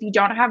thing is if you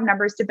don't have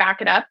numbers to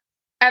back it up,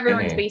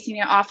 everyone's basing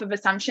it off of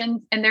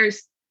assumptions, and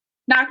there's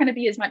not going to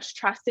be as much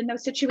trust in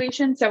those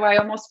situations. So I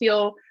almost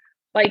feel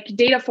like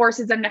data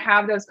forces them to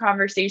have those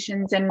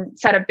conversations and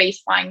set a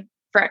baseline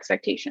for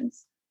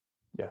expectations.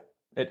 Yeah.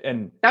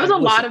 And that was a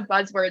lot of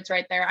buzzwords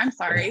right there. I'm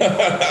sorry. No,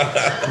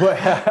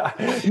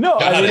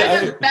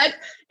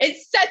 it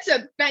sets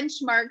a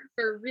benchmark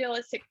for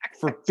realistic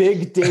for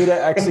big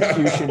data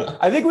execution.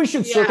 I think we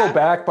should circle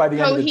back by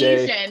the end of the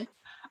day.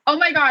 Oh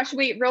my gosh,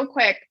 wait, real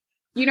quick.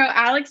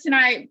 Alex and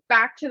I,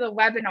 back to the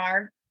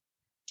webinar,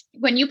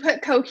 when you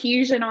put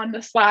cohesion on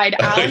the slide,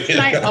 Alex and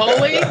I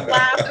always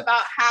laugh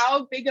about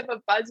how big of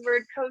a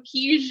buzzword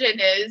cohesion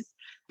is.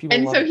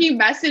 So he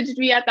messaged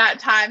me at that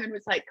time and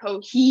was like,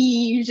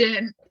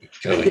 cohesion.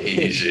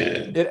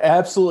 It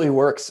absolutely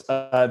works.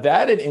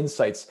 That and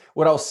insights.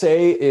 What I'll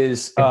say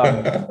is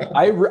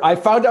I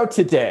found out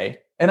today,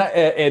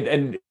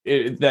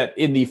 that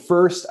in the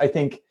first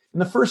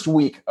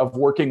week of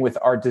working with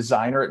our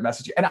designer at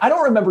Message, and I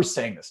don't remember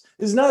saying this.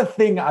 This is not a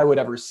thing I would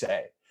ever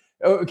say.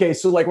 Okay,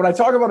 so like when I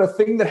talk about a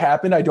thing that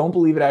happened, I don't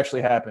believe it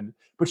actually happened,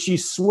 but she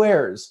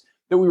swears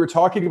that we were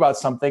talking about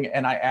something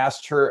and I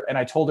asked her and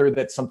I told her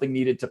that something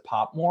needed to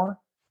pop more.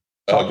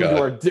 Talking to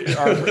our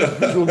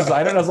visual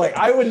designer, and I was like,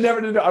 I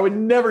would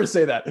never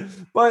say that.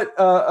 But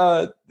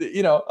I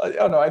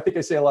don't know. I think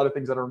I say a lot of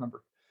things I don't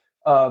remember.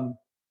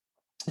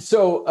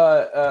 So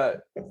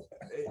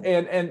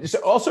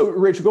also,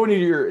 Rachel, going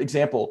into your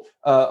example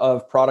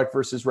of product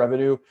versus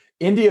revenue,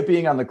 India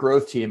being on the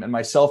growth team and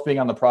myself being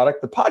on the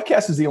product, the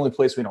podcast is the only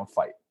place we don't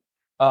fight.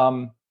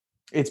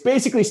 It's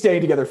basically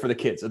staying together for the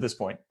kids at this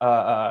point.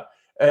 All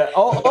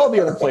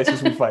the other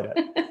places we fight at.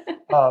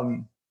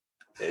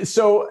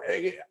 So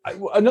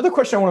another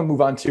question I want to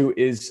move on to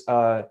is,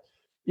 the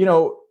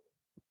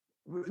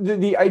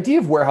idea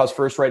of warehouse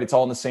first, right? It's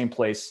all in the same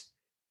place.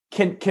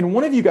 Can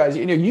one of you guys,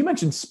 you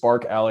mentioned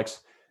Spark,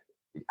 Alex.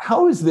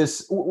 how is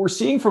this? We're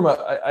seeing from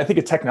I think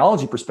a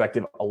technology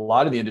perspective, a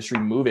lot of the industry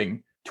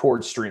moving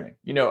towards streaming.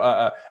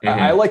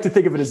 I like to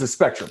think of it as a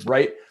spectrum,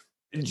 right?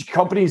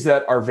 Companies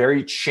that are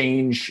very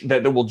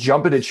that will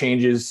jump into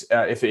changes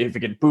if it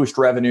can boost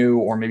revenue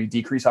or maybe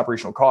decrease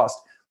operational cost,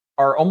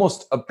 are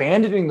almost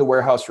abandoning the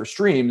warehouse for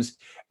streams,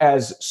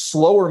 as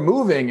slower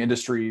moving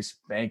industries,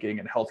 banking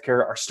and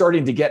healthcare, are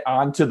starting to get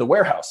onto the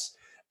warehouse.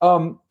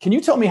 Can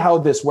you tell me how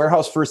this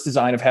warehouse first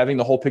design of having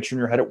the whole picture in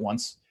your head at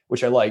once,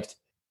 which I liked,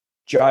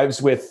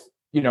 jives with,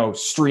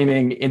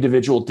 streaming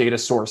individual data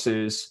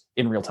sources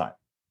in real time?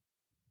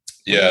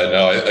 Yeah,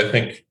 no, I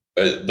think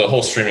the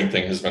whole streaming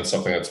thing has been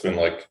something that's been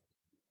like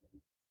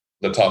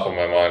the top of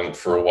my mind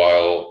for a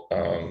while.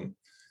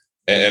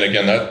 And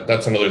again,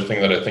 that's another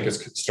thing that I think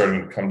is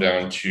starting to come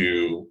down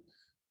to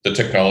the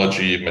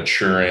technology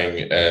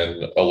maturing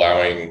and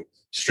allowing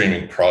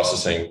streaming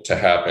processing to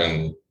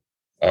happen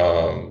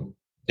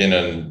in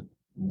a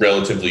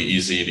relatively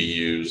easy to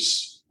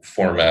use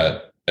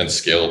format and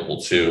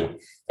scalable too.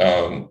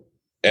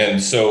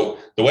 And so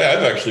the way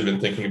I've actually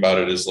been thinking about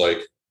it is like,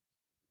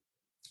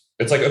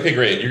 it's like, okay,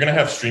 great. You're going to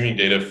have streaming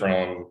data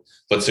from,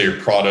 let's say, your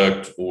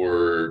product,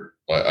 or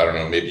I don't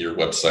know, maybe your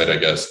website, I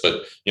guess.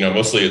 But,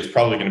 mostly it's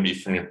probably going to be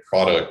from your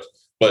product,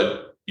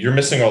 but you're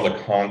missing all the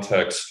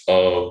context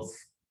of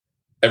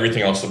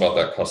everything else about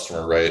that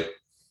customer, right?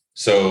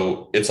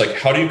 So it's like,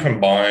 how do you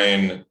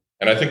combine,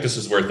 and I think this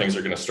is where things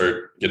are going to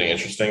start getting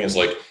interesting, is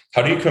like,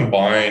 how do you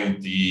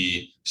combine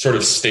the sort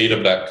of state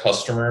of that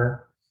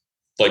customer,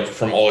 like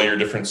from all your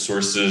different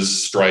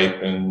sources,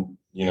 Stripe and,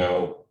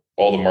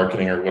 all the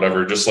marketing or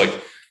whatever, just like,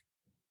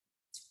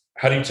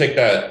 how do you take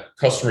that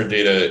customer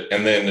data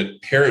and then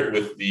pair it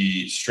with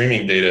the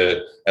streaming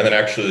data and then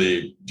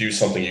actually do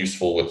something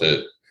useful with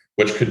it,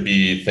 which could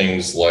be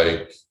things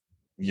like,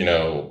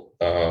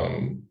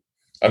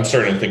 I'm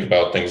starting to think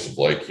about things of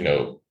like,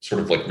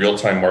 sort of like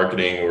real-time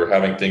marketing, or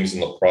having things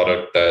in the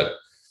product that,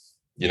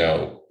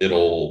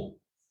 it'll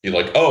be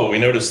like, oh, we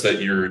noticed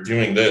that you're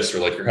doing this, or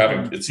like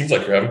it seems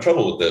like you're having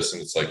trouble with this.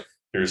 And it's like,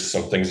 here's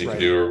some things you can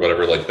do or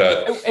whatever like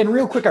that. And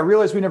real quick, I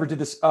realize we never did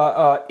this.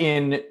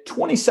 In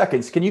 20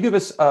 seconds, can you give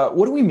us,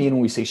 what do we mean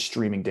when we say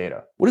streaming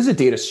data? What is a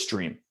data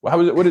stream? How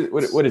is it?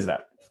 What is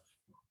that?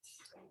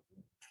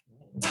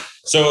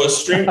 So a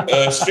stream of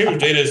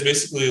data is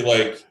basically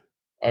like,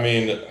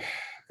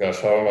 gosh,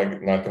 how am I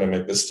not going to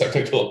make this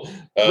technical?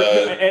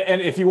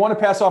 And if you want to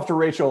pass off to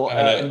Rachel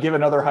and give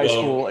another high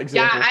school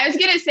example. Yeah, I was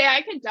going to say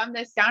I could dumb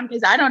this down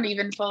because I don't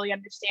even fully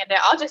understand it.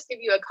 I'll just give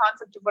you a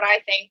concept of what I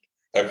think.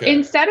 Okay.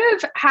 Instead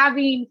of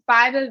having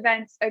 5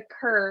 events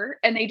occur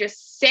and they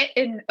just sit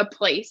in a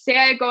place, say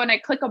I go and I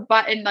click a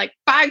button like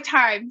 5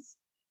 times,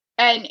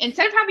 and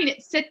instead of having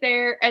it sit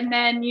there and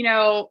then,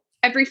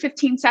 every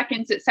 15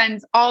 seconds it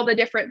sends all the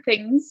different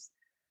things,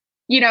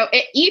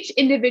 each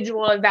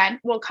individual event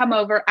will come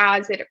over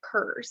as it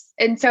occurs.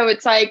 And so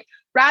it's like,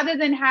 rather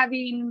than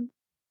having,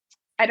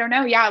 I don't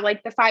know,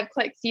 like the 5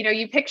 clicks,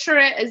 you picture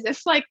it as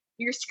if like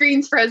your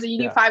screen's frozen,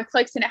 you do 5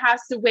 clicks and it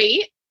has to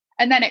wait.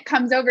 And then it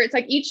comes over. It's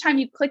like each time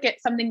you click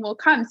it, something will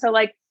come. So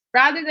like,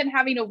 rather than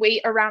having to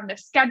wait around a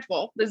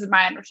schedule, this is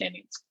my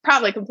understanding, it's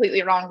probably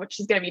completely wrong, which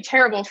is going to be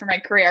terrible for my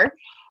career.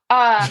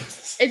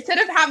 Instead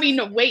of having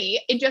to wait,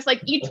 it just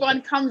like each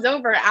one comes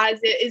over as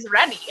it is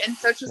ready. And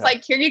so it's just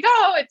like, here you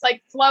go. It's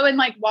like flowing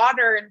like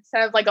water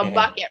instead of like a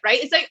bucket, right?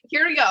 It's like,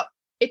 here you go.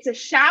 It's a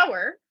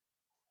shower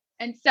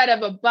instead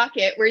of a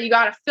bucket where you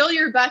got to fill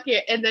your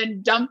bucket and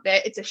then dump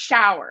it. It's a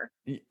shower.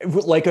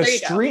 Like a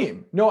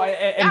stream. Go. No,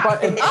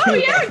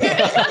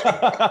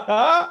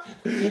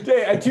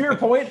 Okay, to your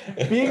point,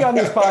 being on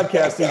this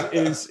podcast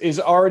is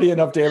already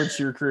enough damage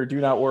to your career. Do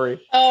not worry.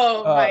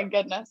 Oh my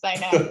goodness, I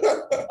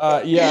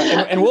know.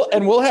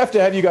 And we'll have to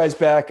have you guys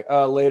back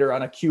later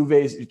on a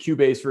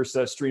queue-based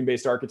versus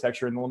stream-based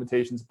architecture and the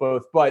limitations of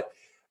both. But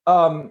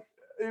and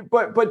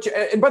by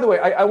the way,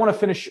 I want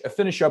to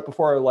finish up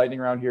before our lightning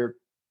round here.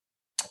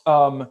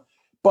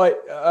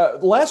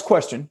 Last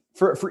question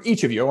for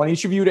each of you. I want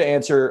each of you to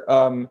answer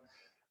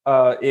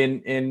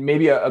in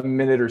maybe a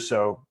minute or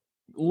so.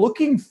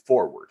 Looking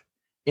forward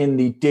in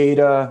the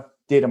data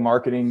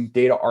marketing,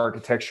 data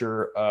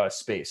architecture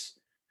space,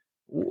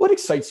 what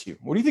excites you?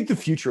 What do you think the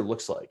future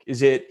looks like?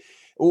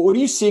 What are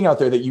you seeing out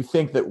there that you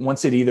think that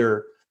once it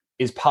either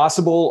is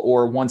possible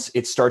or once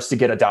it starts to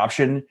get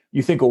adoption,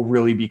 you think will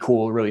really be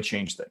cool, really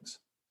change things?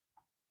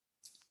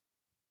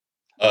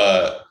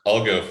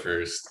 I'll go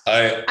first.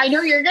 I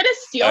know you're gonna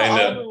steal all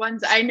of the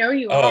ones. I know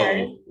you are.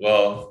 Oh,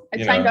 well,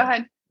 it's fine. Go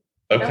ahead.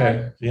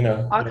 Okay,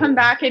 I'll come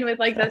back in with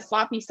like the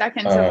sloppy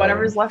seconds of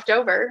whatever's left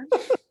over.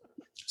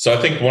 So I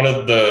think one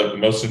of the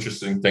most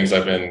interesting things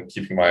I've been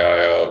keeping my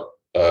eye out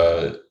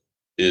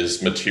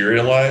is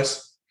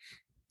Materialize,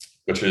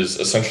 which is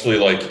essentially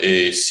like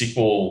a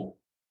SQL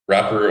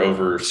wrapper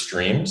over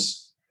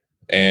streams.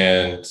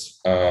 And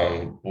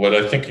what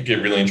I think could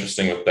get really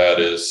interesting with that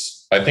is,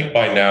 I think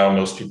by now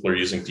most people are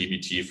using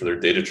dbt for their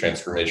data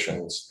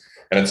transformations.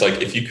 And it's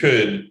like, if you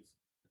could,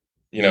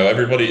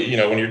 everybody,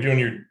 when you're doing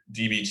your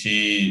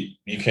dbt,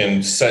 you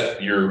can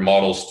set your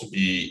models to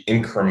be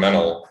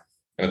incremental.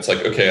 And it's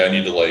like, okay, I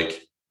need to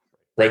like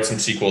write some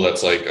SQL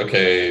that's like,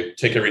 okay,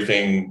 take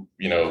everything,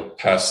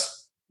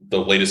 past the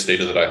latest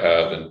data that I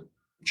have and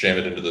jam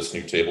it into this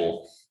new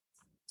table.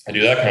 I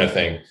do that kind of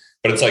thing.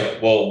 But it's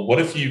like, well, what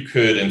if you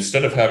could,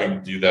 instead of having to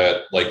do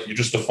that, like you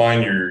just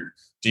define your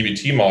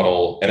DBT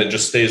model and it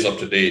just stays up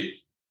to date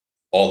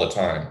all the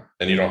time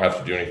and you don't have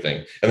to do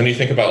anything. And then you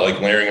think about like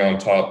layering on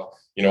top,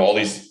 all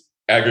these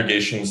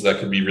aggregations that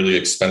could be really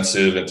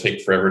expensive and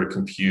take forever to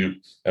compute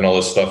and all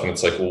this stuff. And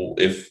it's like, well,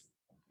 if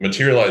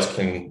Materialize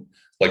can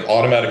like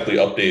automatically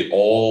update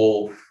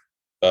all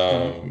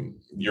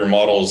your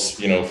models,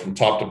 from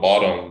top to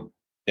bottom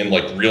in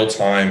like real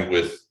time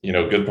with,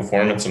 good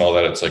performance and all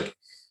that, it's like,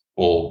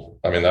 well,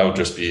 I mean, that would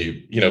just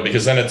be,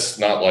 because then it's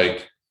not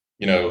like,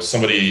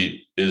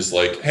 somebody is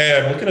like, hey,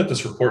 I'm looking at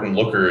this report in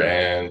Looker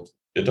and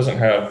it doesn't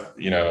have,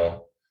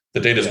 the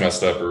data's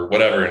messed up or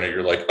whatever. And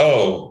you're like,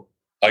 oh,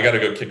 I got to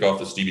go kick off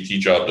this DBT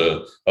job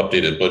to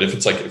update it. But if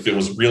it's like, if it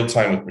was real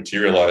time with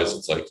Materialize,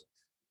 it's like,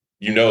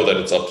 that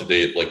it's up to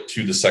date, like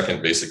to the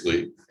second,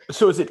 basically.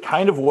 So is it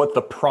kind of what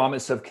the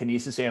promise of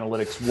Kinesis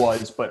Analytics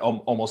was, but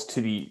almost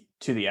to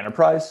the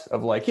enterprise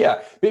of like,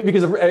 yeah,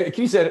 because of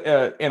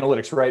Kinesis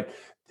Analytics, right?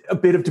 A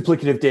bit of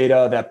duplicative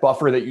data, that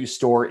buffer that you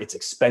store, it's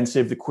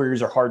expensive. The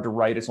queries are hard to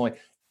write. It's only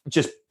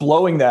just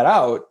blowing that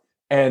out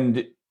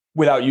and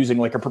without using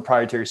like a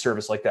proprietary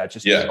service like that,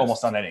 just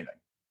almost on anything.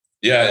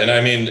 Yeah. And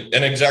I mean,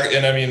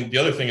 the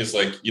other thing is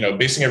like,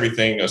 basing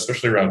everything,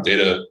 especially around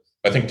data,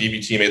 I think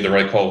DBT made the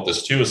right call with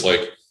this too, is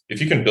like,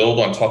 if you can build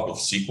on top of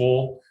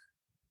SQL,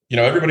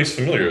 everybody's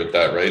familiar with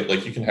that, right?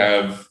 Like you can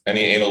have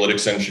any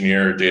analytics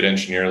engineer, data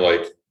engineer,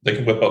 like they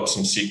can whip up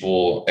some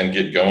SQL and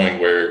get going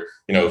where,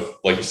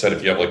 like you said,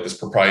 if you have like this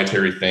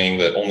proprietary thing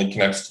that only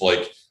connects to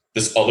like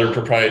this other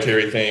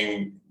proprietary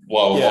thing,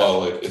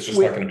 like it's just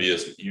not going to be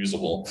as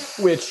usable.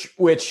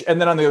 Which,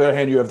 and then on the other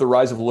hand, you have the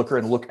rise of Looker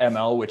and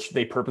LookML, which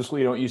they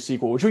purposely don't use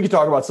SQL, which we could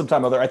talk about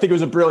sometime other. I think it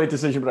was a brilliant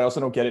decision, but I also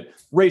don't get it.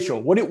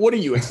 Rachel, what are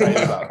you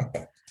excited about?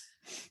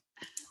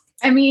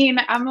 I mean,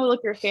 I'm a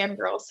Looker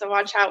fangirl, so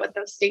watch out with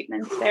those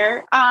statements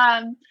there.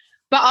 But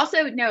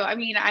also, no, I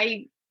mean,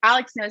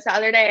 Alex knows the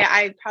other day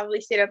I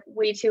probably stayed up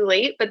way too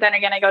late, but then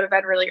again, I go to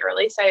bed really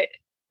early. So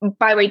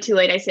by way too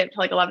late, I stay up till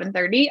like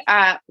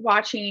 11:30,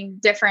 watching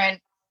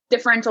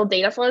differential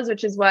data flows,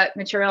 which is what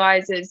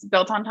Materialize is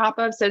built on top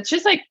of. So it's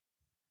just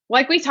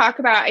like we talk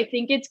about, I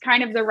think it's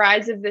kind of the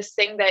rise of this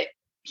thing that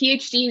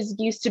PhDs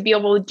used to be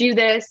able to do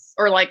this,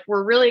 or like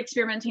we're really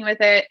experimenting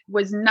with it,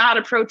 was not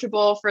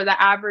approachable for the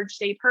average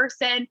day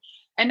person.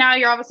 And now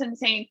you're all of a sudden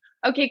saying,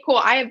 okay, cool.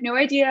 I have no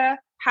idea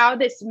how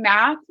this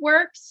math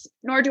works,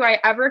 nor do I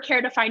ever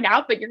care to find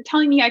out, but you're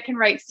telling me I can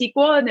write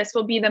SQL and this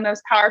will be the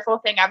most powerful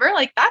thing ever.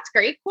 Like, that's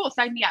great. Cool.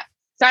 Sign me up.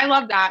 So I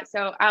love that.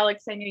 So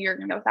Alex, I knew you were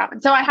going to go with that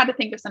one. So I had to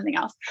think of something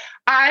else.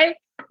 I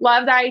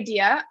love the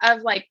idea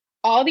of like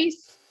all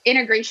these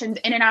integrations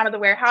in and out of the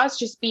warehouse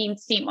just being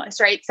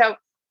seamless, right? So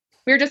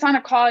we were just on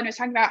a call and I was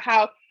talking about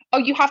how,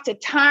 you have to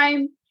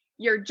time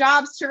your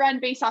jobs to run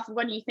based off of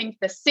when you think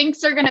the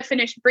syncs are going to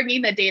finish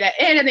bringing the data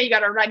in, and then you got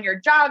to run your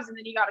jobs, and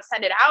then you got to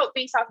send it out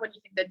based off when you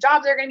think the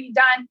jobs are going to be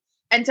done.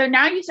 And so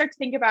now you start to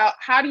think about,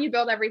 how do you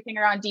build everything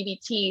around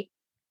DBT?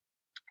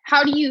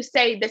 How do you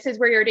say this is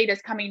where your data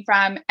is coming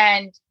from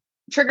and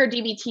trigger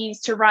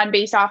DBTs to run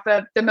based off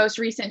of the most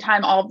recent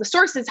time all of the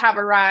sources have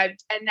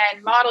arrived, and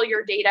then model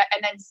your data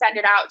and then send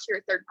it out to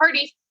your third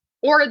parties?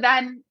 Or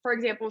then, for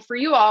example, for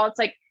you all, it's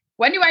like,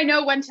 when do I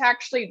know when to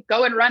actually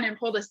go and run and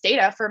pull this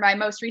data for my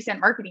most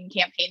recent marketing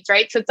campaigns,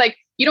 right? So it's like,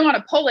 you don't want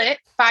to pull it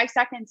 5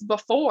 seconds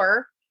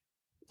before,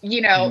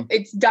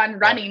 it's done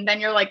running. Then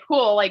you're like,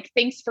 cool, like,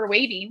 thanks for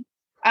waiting.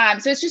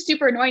 So it's just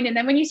super annoying. And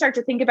then when you start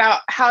to think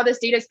about how this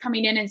data is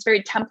coming in and it's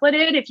very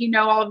templated, if you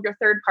know all of your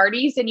third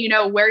parties and you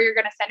know where you're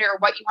going to send it or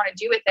what you want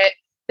to do with it,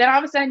 then all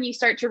of a sudden you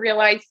start to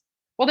realize,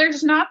 well,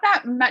 there's not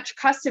that much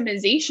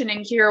customization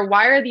in here.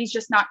 Why are these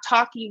just not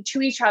talking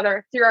to each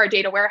other through our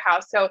data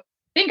warehouse? So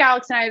I think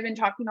Alex and I have been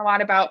talking a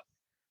lot about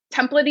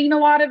templating a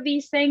lot of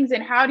these things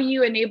and how do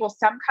you enable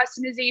some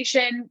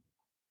customization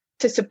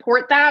to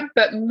support that,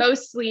 but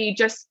mostly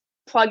just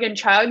plug and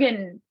chug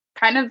and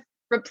kind of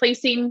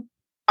replacing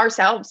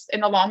ourselves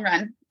in the long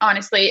run.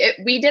 Honestly,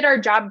 we did our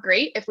job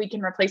great if we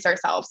can replace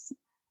ourselves.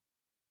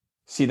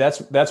 See, that's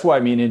why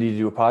me and Indy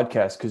do a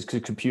podcast, because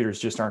computers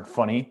just aren't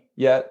funny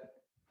yet.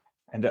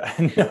 And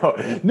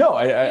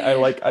I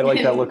like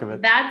that look of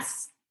it.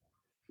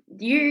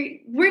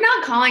 We're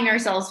not calling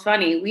ourselves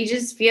funny. We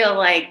just feel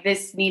like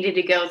this needed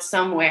to go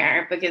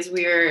somewhere because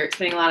we were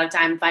spending a lot of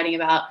time fighting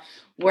about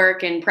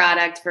work and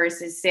product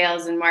versus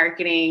sales and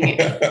marketing.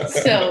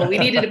 So we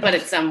needed to put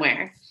it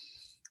somewhere.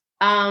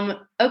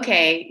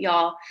 Okay,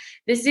 y'all,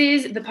 this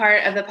is the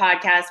part of the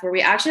podcast where we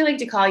actually like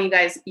to call you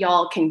guys,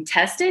 y'all,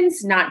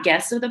 contestants, not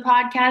guests of the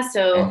podcast.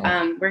 So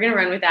we're going to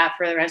run with that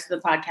for the rest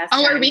of the podcast.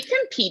 Oh, are we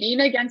competing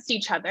against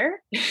each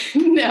other?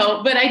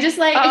 No, but I just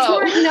like, it's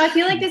more, I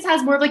feel like this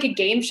has more of like a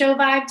game show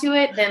vibe to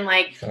it than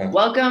like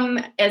welcome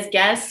as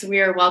guests. We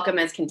are welcome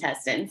as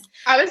contestants.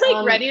 I was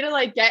like ready to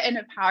like get in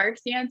a power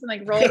stance and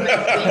like roll my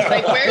sleeves.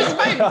 Like, where's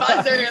my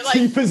buzzer? Like,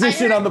 key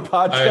position on the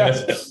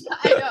podcast.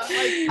 I know.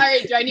 Like, all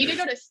right, do I need to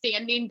go to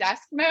standing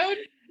desk mode?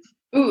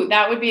 Ooh,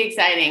 that would be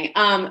exciting.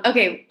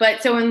 Okay,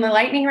 but so in the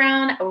lightning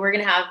round, we're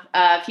going to have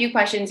a few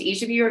questions.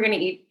 Each of you are going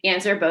to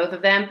answer both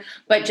of them,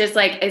 but just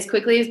like as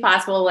quickly as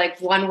possible, like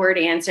one word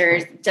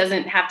answers.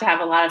 Doesn't have to have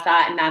a lot of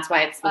thought, and that's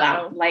why it's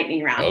the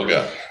lightning round.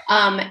 Okay.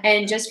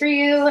 And just for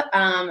you,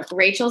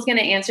 Rachel's going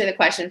to answer the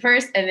question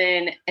first, and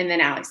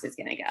then Alex is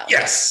going to go.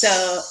 Yes.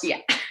 So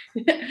yeah.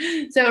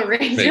 So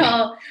Rachel,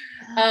 Rachel.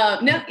 Oh,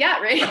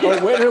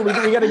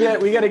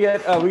 wait, we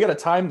gotta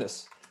time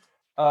this.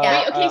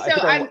 Wait, okay,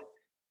 so I'm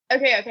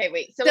okay,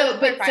 wait. So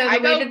I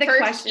go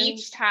first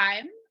each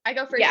time. I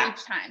go first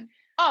each time.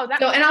 Oh, that.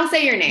 So, and I'll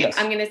say your name. Yes.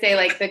 I'm going to say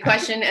like the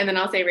question, and then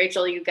I'll say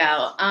Rachel, you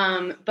go.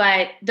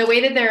 But the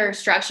way that they're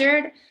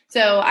structured,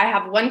 so I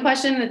have one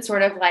question that's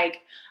sort of like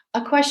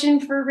a question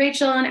for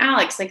Rachel and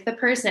Alex, like the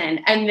person,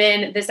 and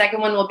then the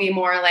second one will be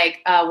more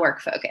like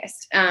work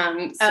focused.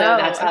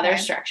 That's how they're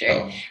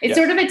structured. It's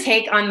sort of a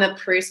take on the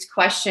Proust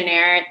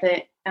questionnaire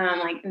that,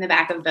 like in the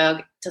back of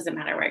Vogue. Doesn't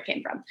matter where it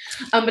came from,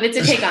 but it's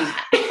a take on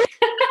that.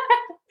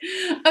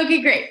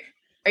 Okay, great.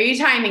 Are you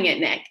timing it,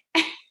 Nick?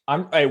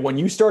 When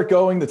you start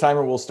going, the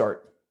timer will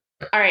start.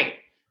 All right.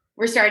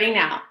 We're starting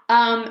now.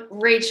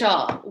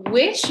 Rachel,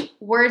 which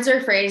words or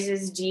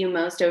phrases do you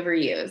most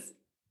overuse?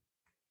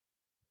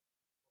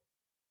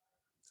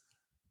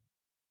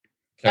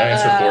 Can I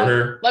answer for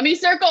her? Let me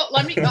circle.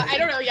 I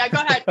don't know. Yeah, go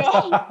ahead.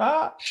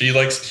 Go. She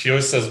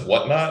always says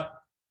whatnot.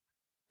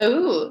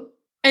 Ooh.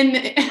 And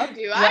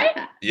do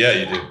I? Yeah,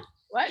 you do.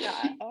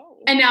 Whatnot. Oh.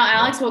 And now,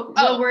 Alex,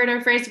 what word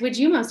or phrase would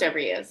you most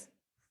overuse?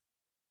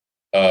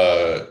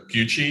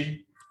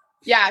 Gucci.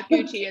 Yeah,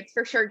 Gucci. It's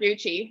for sure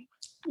Gucci.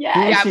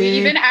 Yeah. Yeah, we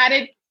even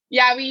added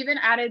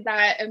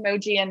that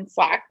emoji in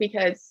Slack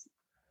because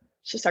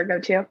it's just our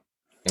go-to.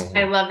 Mm-hmm.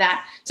 I love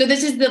that. So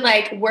this is the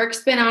like work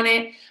spin on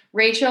it.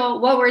 Rachel,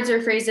 what words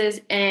or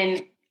phrases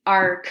in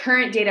our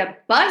current data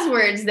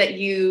buzzwords that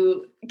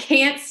you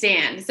can't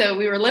stand? So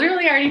we were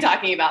literally already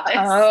talking about this.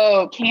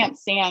 Oh, can't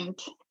stand.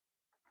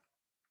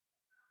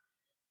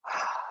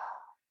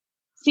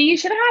 See, you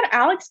should have had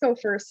Alex go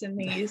first in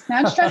these.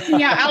 Now it's stressing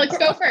me out. Alex,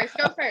 go first.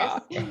 Go first.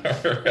 All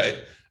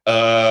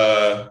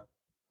right.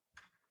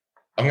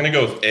 I'm going to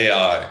go with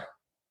AI.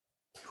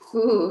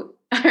 Ooh.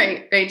 All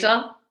right,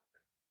 Rachel.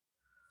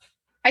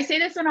 I say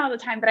this one all the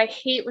time, but I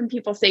hate when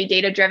people say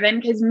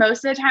data-driven because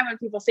most of the time when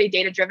people say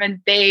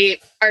data-driven, they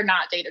are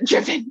not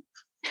data-driven.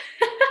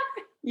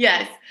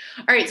 Yes.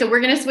 All right. So we're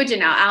going to switch it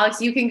now.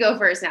 Alex, you can go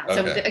first now. Okay,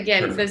 so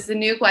again, perfect. This is a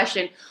new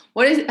question.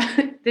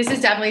 This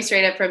is definitely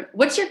straight up from,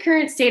 what's your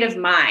current state of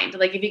mind?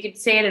 Like if you could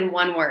say it in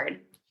one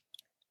word.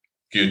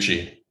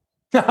 Gucci.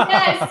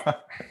 Yes.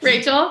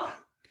 Rachel?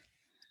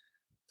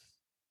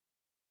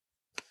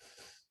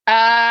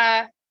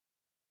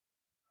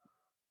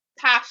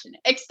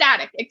 Passionate,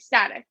 ecstatic.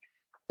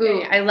 Ooh,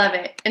 yeah. I love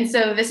it. And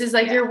so this is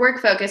like your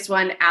work focused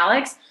one.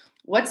 Alex,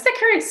 what's the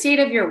current state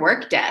of your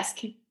work desk?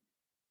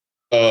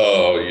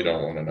 Oh, you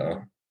don't want to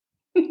know.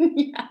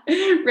 Yeah.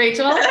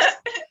 Rachel?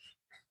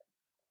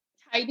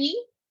 Tidy.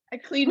 I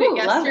cleaned it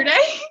yesterday.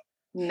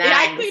 Nice. Yeah,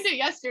 I cleaned it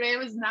yesterday. It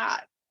was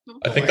not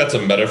before. I think that's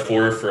a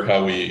metaphor for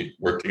how we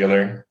work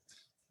together.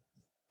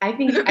 I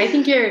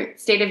think your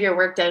state of your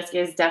work desk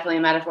is definitely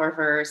a metaphor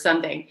for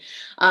something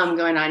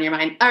going on in your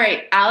mind. All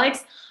right,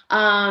 Alex,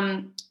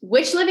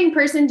 which living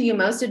person do you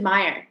most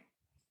admire?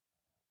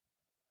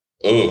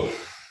 Oh.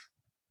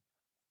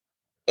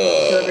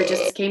 Whoever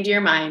just came to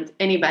your mind.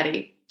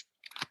 Anybody.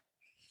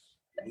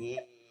 Say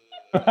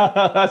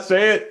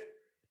it.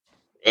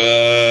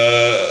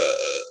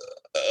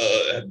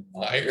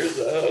 Admire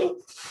though?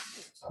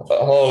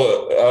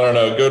 Oh, I don't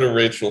know. Go to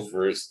Rachel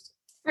first.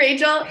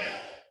 Rachel? All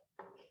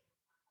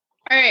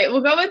right,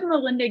 we'll go with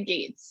Melinda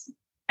Gates.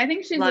 I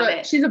think she's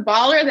a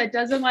baller that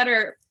doesn't let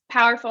her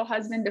powerful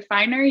husband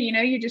define her. You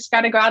know, you just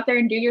got to go out there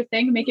and do your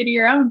thing, make it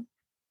your own.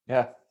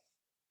 Yeah.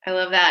 I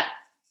love that.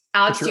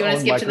 Alex, do you want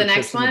to skip to the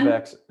next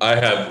one? I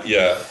have,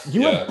 yeah.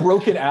 You have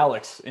broken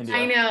Alex, India.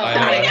 I know. I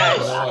have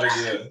no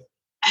idea.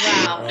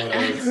 Wow.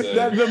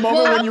 The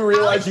moment when you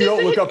realize you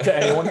don't look up to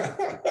anyone.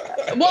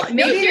 Well,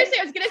 no, seriously,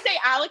 I was going to say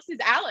Alex is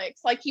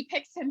Alex. Like he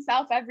picks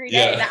himself every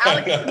day. The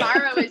Alex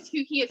tomorrow is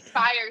who he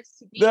aspires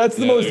to be. That's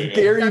the most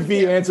Gary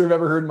Vee answer I've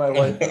ever heard in my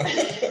life.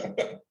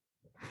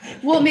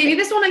 Well, maybe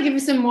this one will give you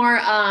some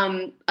more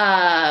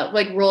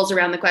like rules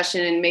around the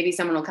question and maybe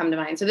someone will come to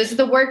mind. So this is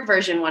the work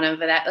version one of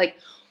that. Like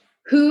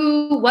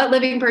what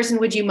living person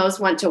would you most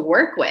want to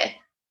work with?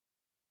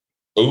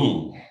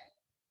 Ooh.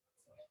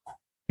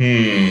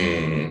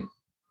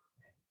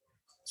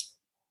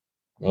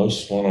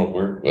 Most want to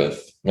work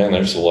with. Man,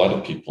 there's a lot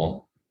of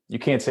people. You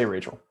can't say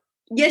Rachel.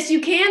 Yes,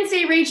 you can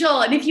say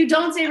Rachel. And if you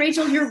don't say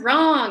Rachel, you're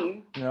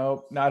wrong.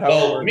 Nope, not how it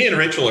Well, works. me and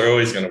Rachel are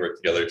always going to work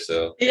together,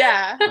 so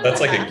Yeah. that's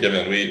like a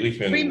given. We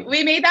can.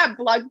 We made that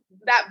blood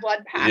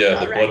pact. Yeah,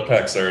 the already. blood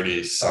pack's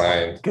already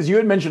signed. Because you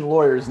had mentioned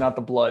lawyers, not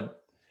the blood.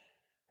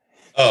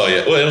 Oh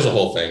yeah, well, it was a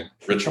whole thing. A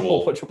whole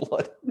Ritual. bunch of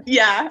blood.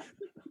 Yeah.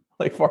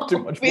 Like far too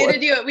much We had blood. to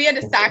do it. We had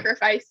to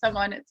sacrifice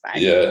someone. It's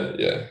fine.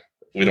 Yeah.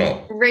 We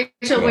don't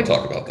Rachel,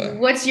 talk about that.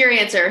 what's your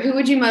answer? Who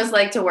would you most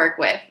like to work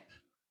with?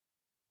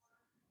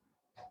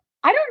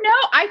 I don't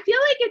know. I feel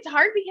like it's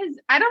hard because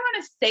I don't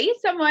want to say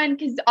someone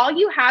because all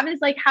you have is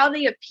like how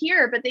they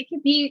appear, but they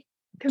could be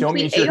Don't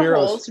meet complete your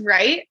a-holes, heroes.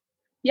 right?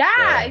 Yeah,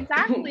 Yeah.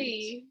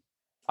 exactly.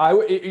 I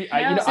would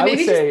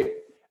maybe say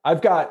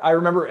I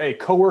remember a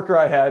coworker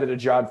I had at a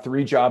job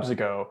 3 jobs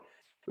ago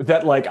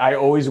that like I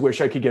always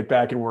wish I could get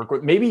back and work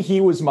with. Maybe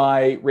he was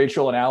my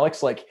Rachel and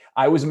Alex. Like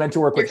I was meant to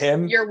work with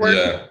him. Your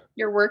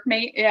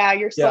workmate. Yeah,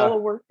 your solo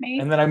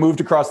workmate. And then I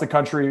moved across the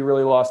country,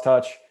 really lost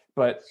touch.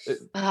 But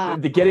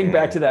the getting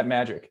back to that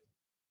magic.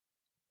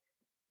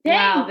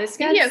 Wow, this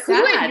got India, who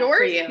would sad for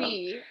yours you.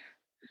 be?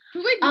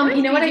 Who would yours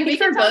You know what? be? I think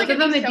for both of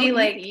them, it'd be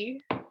like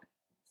easy.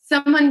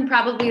 someone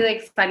probably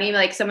like funny,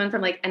 like someone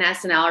from like an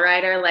SNL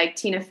writer, like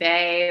Tina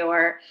Fey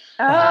or.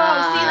 See,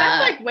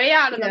 that's like way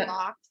out of yeah. the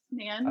box,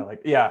 man. I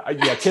like, yeah,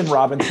 Tim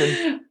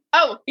Robinson.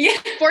 Oh, Yeah.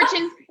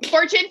 Fortune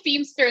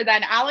Feimster.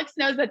 Then Alex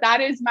knows that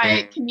is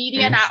my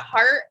comedian at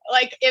heart.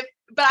 Like,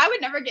 but I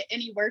would never get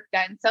any work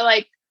done. So,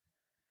 like,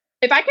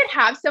 if I could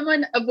have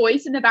someone, a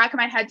voice in the back of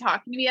my head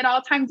talking to me at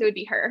all times, it would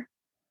be her.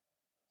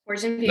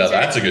 Fortune Now,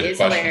 that's a Feimster good is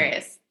question.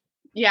 hilarious.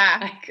 Yeah,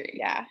 I agree.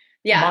 yeah.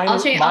 Yeah, Mine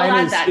I'll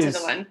add is- that to is-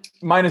 the one.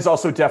 Mine is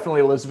also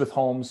definitely Elizabeth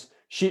Holmes.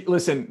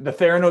 Listen, the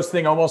Theranos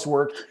thing almost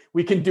worked.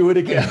 We can do it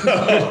again.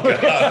 Oh,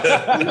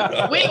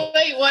 God. Wait,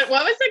 what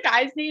was the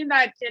guy's name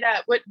that did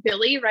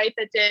Billy, right?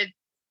 That did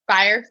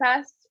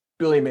Firefest?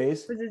 Billy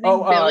Mays. Was his name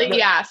Billy?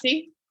 Yeah,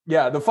 see?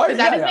 Yeah, the fire. Is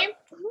that yeah, his yeah. name?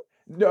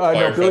 No,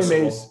 Fire Billy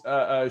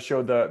Festival. Mays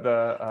showed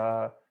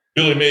the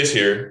Billy Mays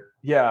here.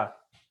 yeah.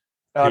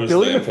 He was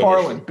Billy the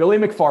McFarland. Billy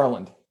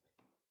McFarland.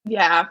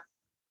 Yeah.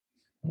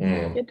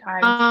 Mm. Good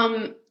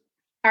times.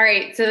 All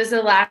right, so this is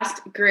the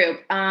last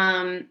group.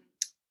 We're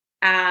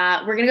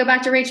gonna go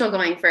back to Rachel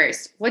going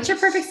first. What's your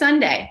perfect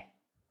Sunday?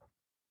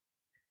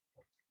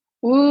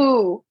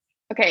 Ooh.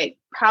 Okay.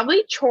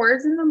 Probably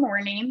chores in the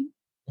morning.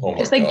 Oh my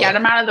Just like God. get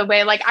them out of the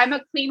way. Like I'm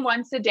a clean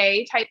once a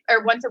day type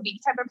or once a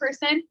week type of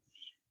person.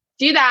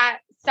 Do that,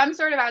 some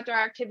sort of outdoor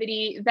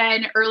activity,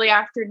 then early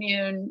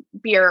afternoon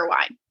beer or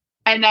wine,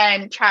 and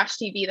then trash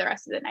TV the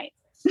rest of the night.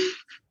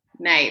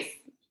 Nice.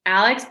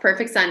 Alex,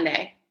 perfect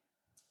Sunday.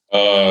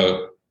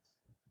 Well,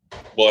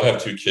 I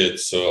have 2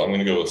 kids, so I'm going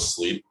to go with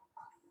sleep.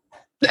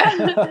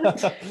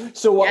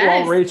 So while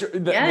Yes. Rachel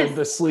Yes.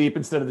 the sleep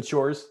instead of the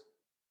chores.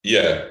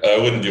 Yeah, I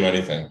wouldn't do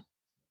anything.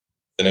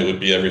 And it would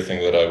be everything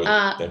that I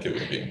would think it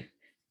would be.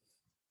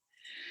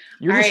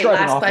 You're All right,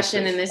 describing last Office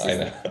question, and Space. this I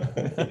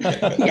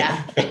is know.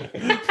 Yeah.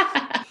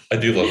 I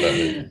do love that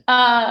movie.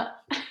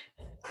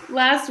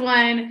 Last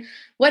one.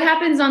 What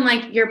happens on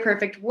like your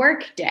perfect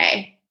work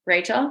day,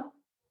 Rachel?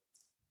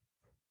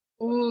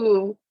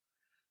 Ooh,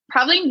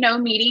 probably no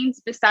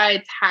meetings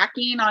besides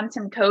hacking on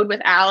some code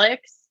with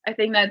Alex. I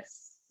think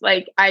that's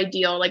like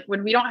ideal. Like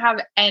when we don't have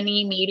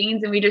any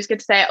meetings and we just get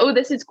to say, oh,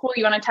 this is cool.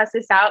 You want to test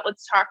this out?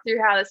 Let's talk through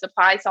how this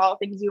applies to all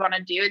the things you want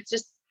to do.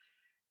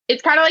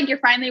 It's kind of like you're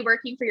finally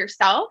working for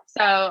yourself.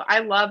 So I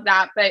love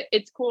that, but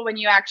it's cool when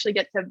you actually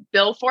get to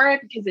bill for it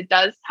because it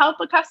does help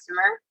a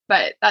customer,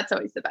 but that's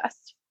always the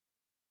best.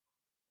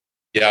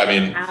 Yeah, I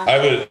mean,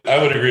 I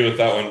would agree with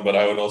that one, but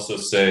I would also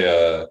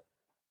say,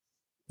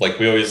 like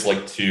we always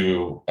like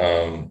to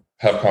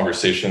have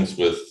conversations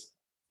with,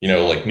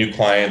 like new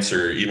clients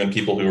or even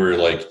people who are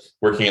like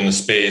working in the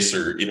space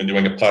or even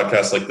doing a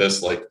podcast like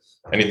this, like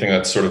anything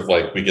that's sort of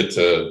like we get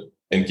to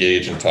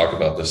engage and talk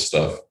about this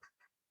stuff.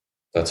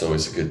 That's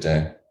always a good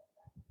day.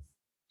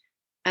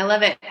 I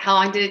love it. How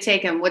long did it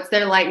take him? What's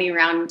their lightning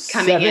round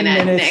coming in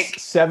at Nick?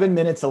 7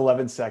 minutes,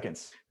 11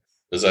 seconds.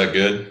 Is that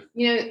good?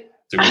 You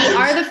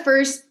are the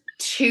first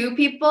 2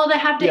 people that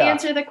have to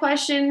answer the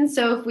question.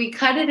 So if we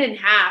cut it in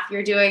half,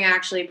 you're doing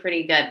actually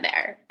pretty good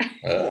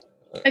there.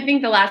 I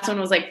think the last one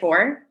was like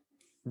 4.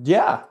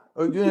 Yeah.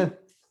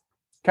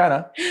 Kind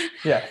of.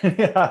 Yeah.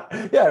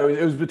 Yeah.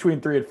 It was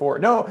between 3 and 4.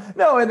 No.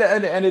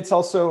 And it's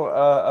also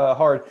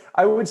hard.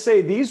 I would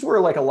say these were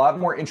like a lot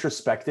more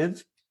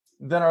introspective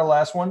than our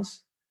last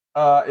ones.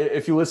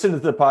 If you listen to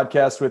the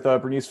podcast with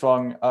Bernice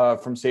Fung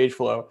from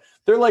SageFlow,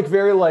 they're like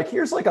very like,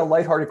 here's like a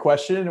lighthearted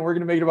question and we're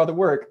going to make it about the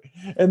work.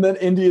 And then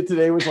India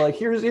today was like,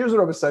 here's what I'm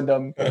going to send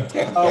them.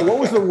 What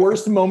was the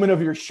worst moment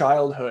of your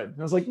childhood? And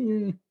I was like,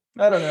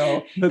 I don't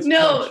know.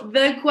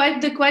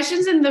 The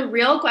questions and the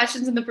real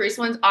questions and the first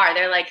ones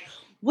they're like,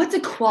 what's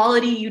a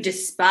quality you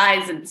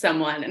despise in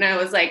someone? And I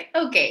was like,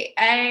 okay,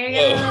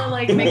 I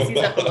like mix these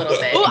up a little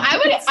bit. Well, I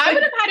would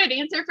have had an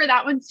answer for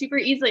that one super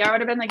easily. I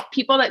would have been like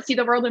people that see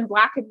the world in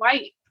black and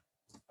white.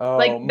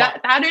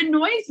 That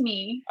annoys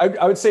me.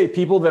 I would say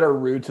people that are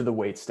rude to the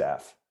wait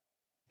staff.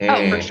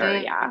 Oh, for sure.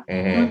 Yeah.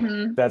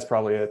 That's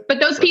probably it. But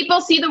those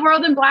people see the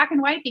world in black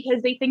and white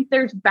because they think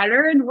there's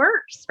better and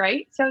worse,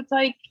 right? So it's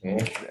like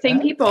same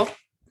people.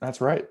 That's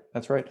right.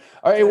 All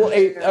right. Well,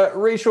 hey,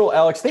 Rachel,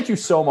 Alex, thank you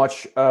so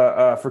much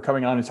for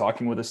coming on and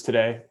talking with us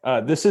today.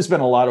 This has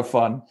been a lot of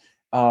fun.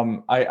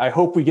 I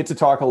hope we get to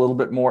talk a little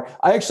bit more.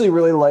 I actually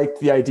really liked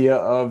the idea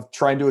of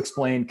trying to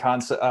explain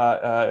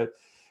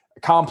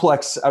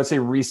complex, I would say,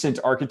 recent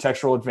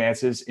architectural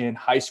advances in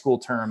high school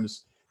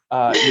terms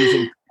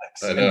using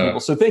clicks and people.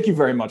 So thank you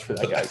very much for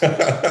that,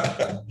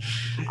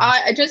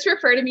 guys. Just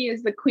refer to me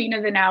as the queen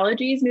of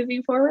analogies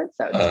moving forward.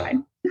 So it's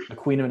fine. The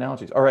queen of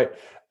analogies. All right.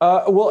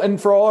 Well, and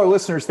for all our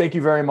listeners, thank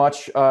you very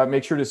much.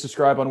 Make sure to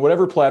subscribe on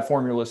whatever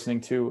platform you're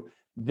listening to.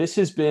 This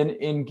has been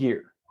In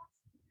Gear.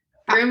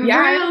 I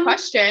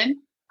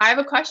have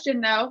a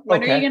question though.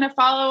 When are you going to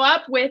follow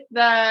up with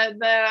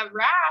the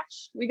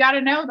rash? We got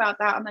to know about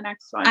that on the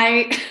next one.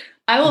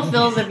 I will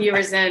fill the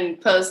viewers in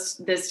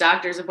post this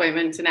doctor's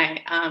appointment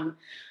tonight.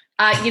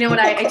 You know what?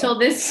 I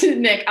told this to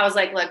Nick. I was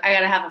like, look, I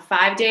got to have a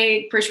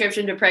 5-day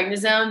prescription to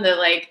prednisone that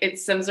like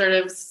it's some sort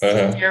of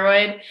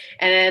steroid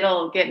and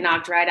it'll get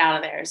knocked right out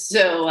of there.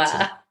 So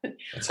I'm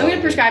going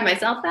to prescribe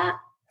myself that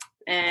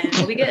and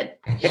we'll be good.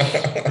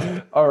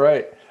 All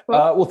right.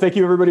 Well, thank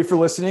you everybody for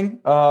listening.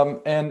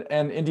 And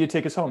India,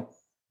 take us home.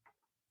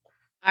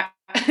 All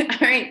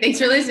right. Thanks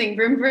for listening.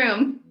 Vroom,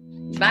 vroom.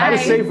 Bye. How to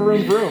say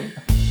vroom, vroom.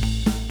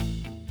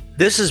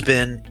 This has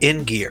been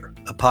In Gear,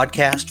 a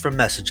podcast from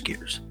Message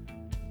Gears.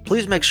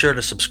 Please make sure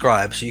to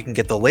subscribe so you can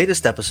get the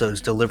latest episodes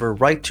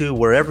delivered right to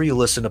wherever you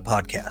listen to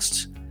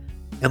podcasts.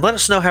 And let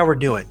us know how we're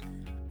doing.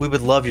 We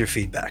would love your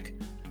feedback.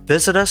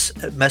 Visit us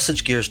at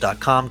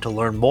messagegears.com to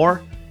learn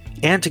more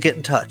and to get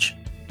in touch.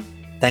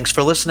 Thanks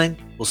for listening.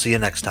 We'll see you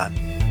next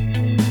time.